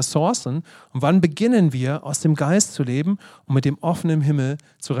menschlichen Ressourcen. Und wann beginnen wir, aus dem Geist zu leben und mit dem offenen Himmel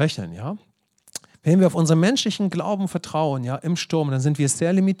zu rechnen? Ja? Wenn wir auf unseren menschlichen Glauben vertrauen, ja, im Sturm, dann sind wir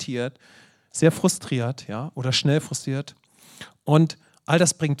sehr limitiert, sehr frustriert, ja, oder schnell frustriert. Und all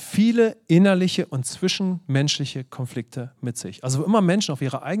das bringt viele innerliche und zwischenmenschliche Konflikte mit sich. Also wo immer Menschen auf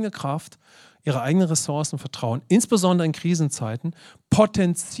ihre eigene Kraft, ihre eigenen Ressourcen vertrauen, insbesondere in Krisenzeiten,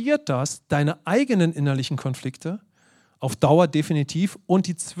 potenziert das deine eigenen innerlichen Konflikte auf Dauer definitiv und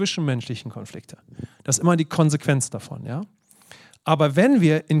die zwischenmenschlichen Konflikte. Das ist immer die Konsequenz davon. Ja? Aber wenn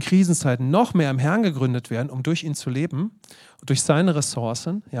wir in Krisenzeiten noch mehr im Herrn gegründet werden, um durch ihn zu leben, durch seine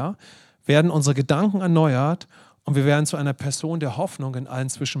Ressourcen, ja, werden unsere Gedanken erneuert und wir werden zu einer Person der Hoffnung in allen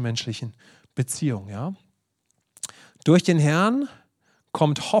zwischenmenschlichen Beziehungen. Ja? Durch den Herrn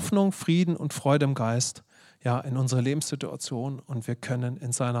kommt Hoffnung, Frieden und Freude im Geist, ja, in unsere Lebenssituation und wir können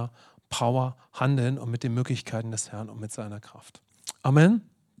in seiner Power handeln und mit den Möglichkeiten des Herrn und mit seiner Kraft. Amen.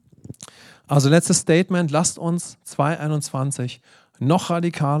 Also letztes Statement, lasst uns 2021 noch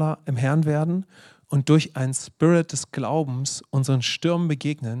radikaler im Herrn werden und durch einen Spirit des Glaubens unseren Stürmen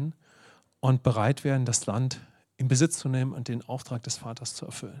begegnen und bereit werden, das Land in Besitz zu nehmen und den Auftrag des Vaters zu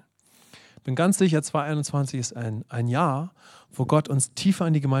erfüllen. Ich bin ganz sicher, 2021 ist ein Jahr, wo Gott uns tiefer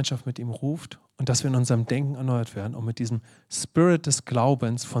in die Gemeinschaft mit ihm ruft und dass wir in unserem Denken erneuert werden, um mit diesem Spirit des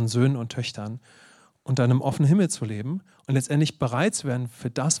Glaubens von Söhnen und Töchtern unter einem offenen Himmel zu leben und letztendlich bereit zu werden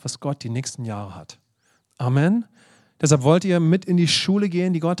für das, was Gott die nächsten Jahre hat. Amen. Deshalb wollt ihr mit in die Schule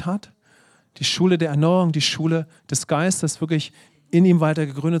gehen, die Gott hat. Die Schule der Erneuerung, die Schule des Geistes, wirklich in ihm weiter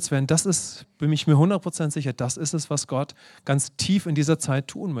gegründet zu werden. Das ist, bin ich mir 100% sicher, das ist es, was Gott ganz tief in dieser Zeit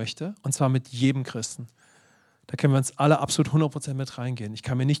tun möchte. Und zwar mit jedem Christen. Da können wir uns alle absolut 100% mit reingehen. Ich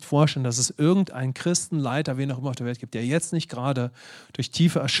kann mir nicht vorstellen, dass es irgendeinen Christenleiter, wen auch immer auf der Welt gibt, der jetzt nicht gerade durch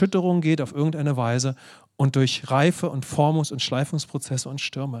tiefe Erschütterungen geht auf irgendeine Weise und durch Reife und Formungs- und Schleifungsprozesse und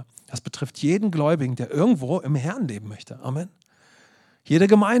Stürme. Das betrifft jeden Gläubigen, der irgendwo im Herrn leben möchte. Amen. Jede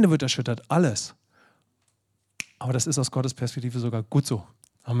Gemeinde wird erschüttert, alles. Aber das ist aus Gottes Perspektive sogar gut so.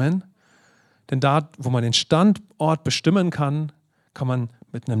 Amen. Denn da, wo man den Standort bestimmen kann, kann man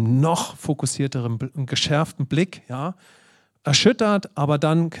mit einem noch fokussierteren und geschärften Blick, ja, erschüttert, aber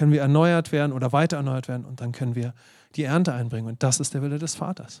dann können wir erneuert werden oder weiter erneuert werden und dann können wir die Ernte einbringen. Und das ist der Wille des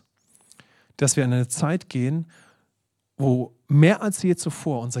Vaters. Dass wir in eine Zeit gehen, wo mehr als je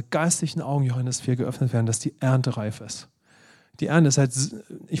zuvor unsere geistlichen Augen, Johannes 4, geöffnet werden, dass die Ernte reif ist. Die Ernte ist seit,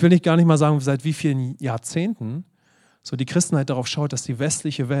 ich will nicht gar nicht mal sagen, seit wie vielen Jahrzehnten, so die Christenheit darauf schaut, dass die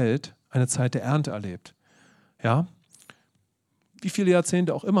westliche Welt eine Zeit der Ernte erlebt. Ja? Wie viele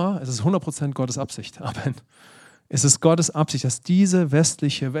Jahrzehnte auch immer, es ist 100% Gottes Absicht. Amen. Es ist Gottes Absicht, dass diese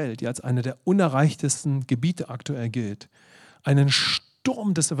westliche Welt, die als eine der unerreichtesten Gebiete aktuell gilt, einen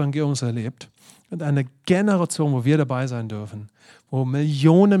Sturm des Evangeliums erlebt und eine Generation, wo wir dabei sein dürfen, wo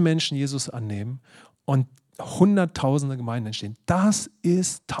Millionen Menschen Jesus annehmen und Hunderttausende Gemeinden entstehen. Das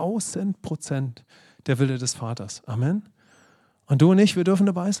ist 1000% der Wille des Vaters. Amen. Und du und ich, wir dürfen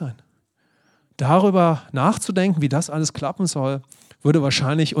dabei sein. Darüber nachzudenken, wie das alles klappen soll, würde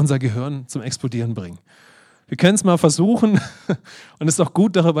wahrscheinlich unser Gehirn zum Explodieren bringen. Wir können es mal versuchen und es ist auch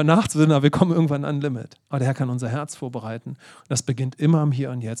gut, darüber nachzudenken, aber wir kommen irgendwann an ein Limit. Aber der Herr kann unser Herz vorbereiten. Und das beginnt immer am Hier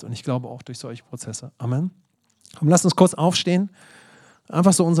und Jetzt und ich glaube auch durch solche Prozesse. Amen. Und lass uns kurz aufstehen,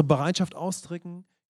 einfach so unsere Bereitschaft ausdrücken.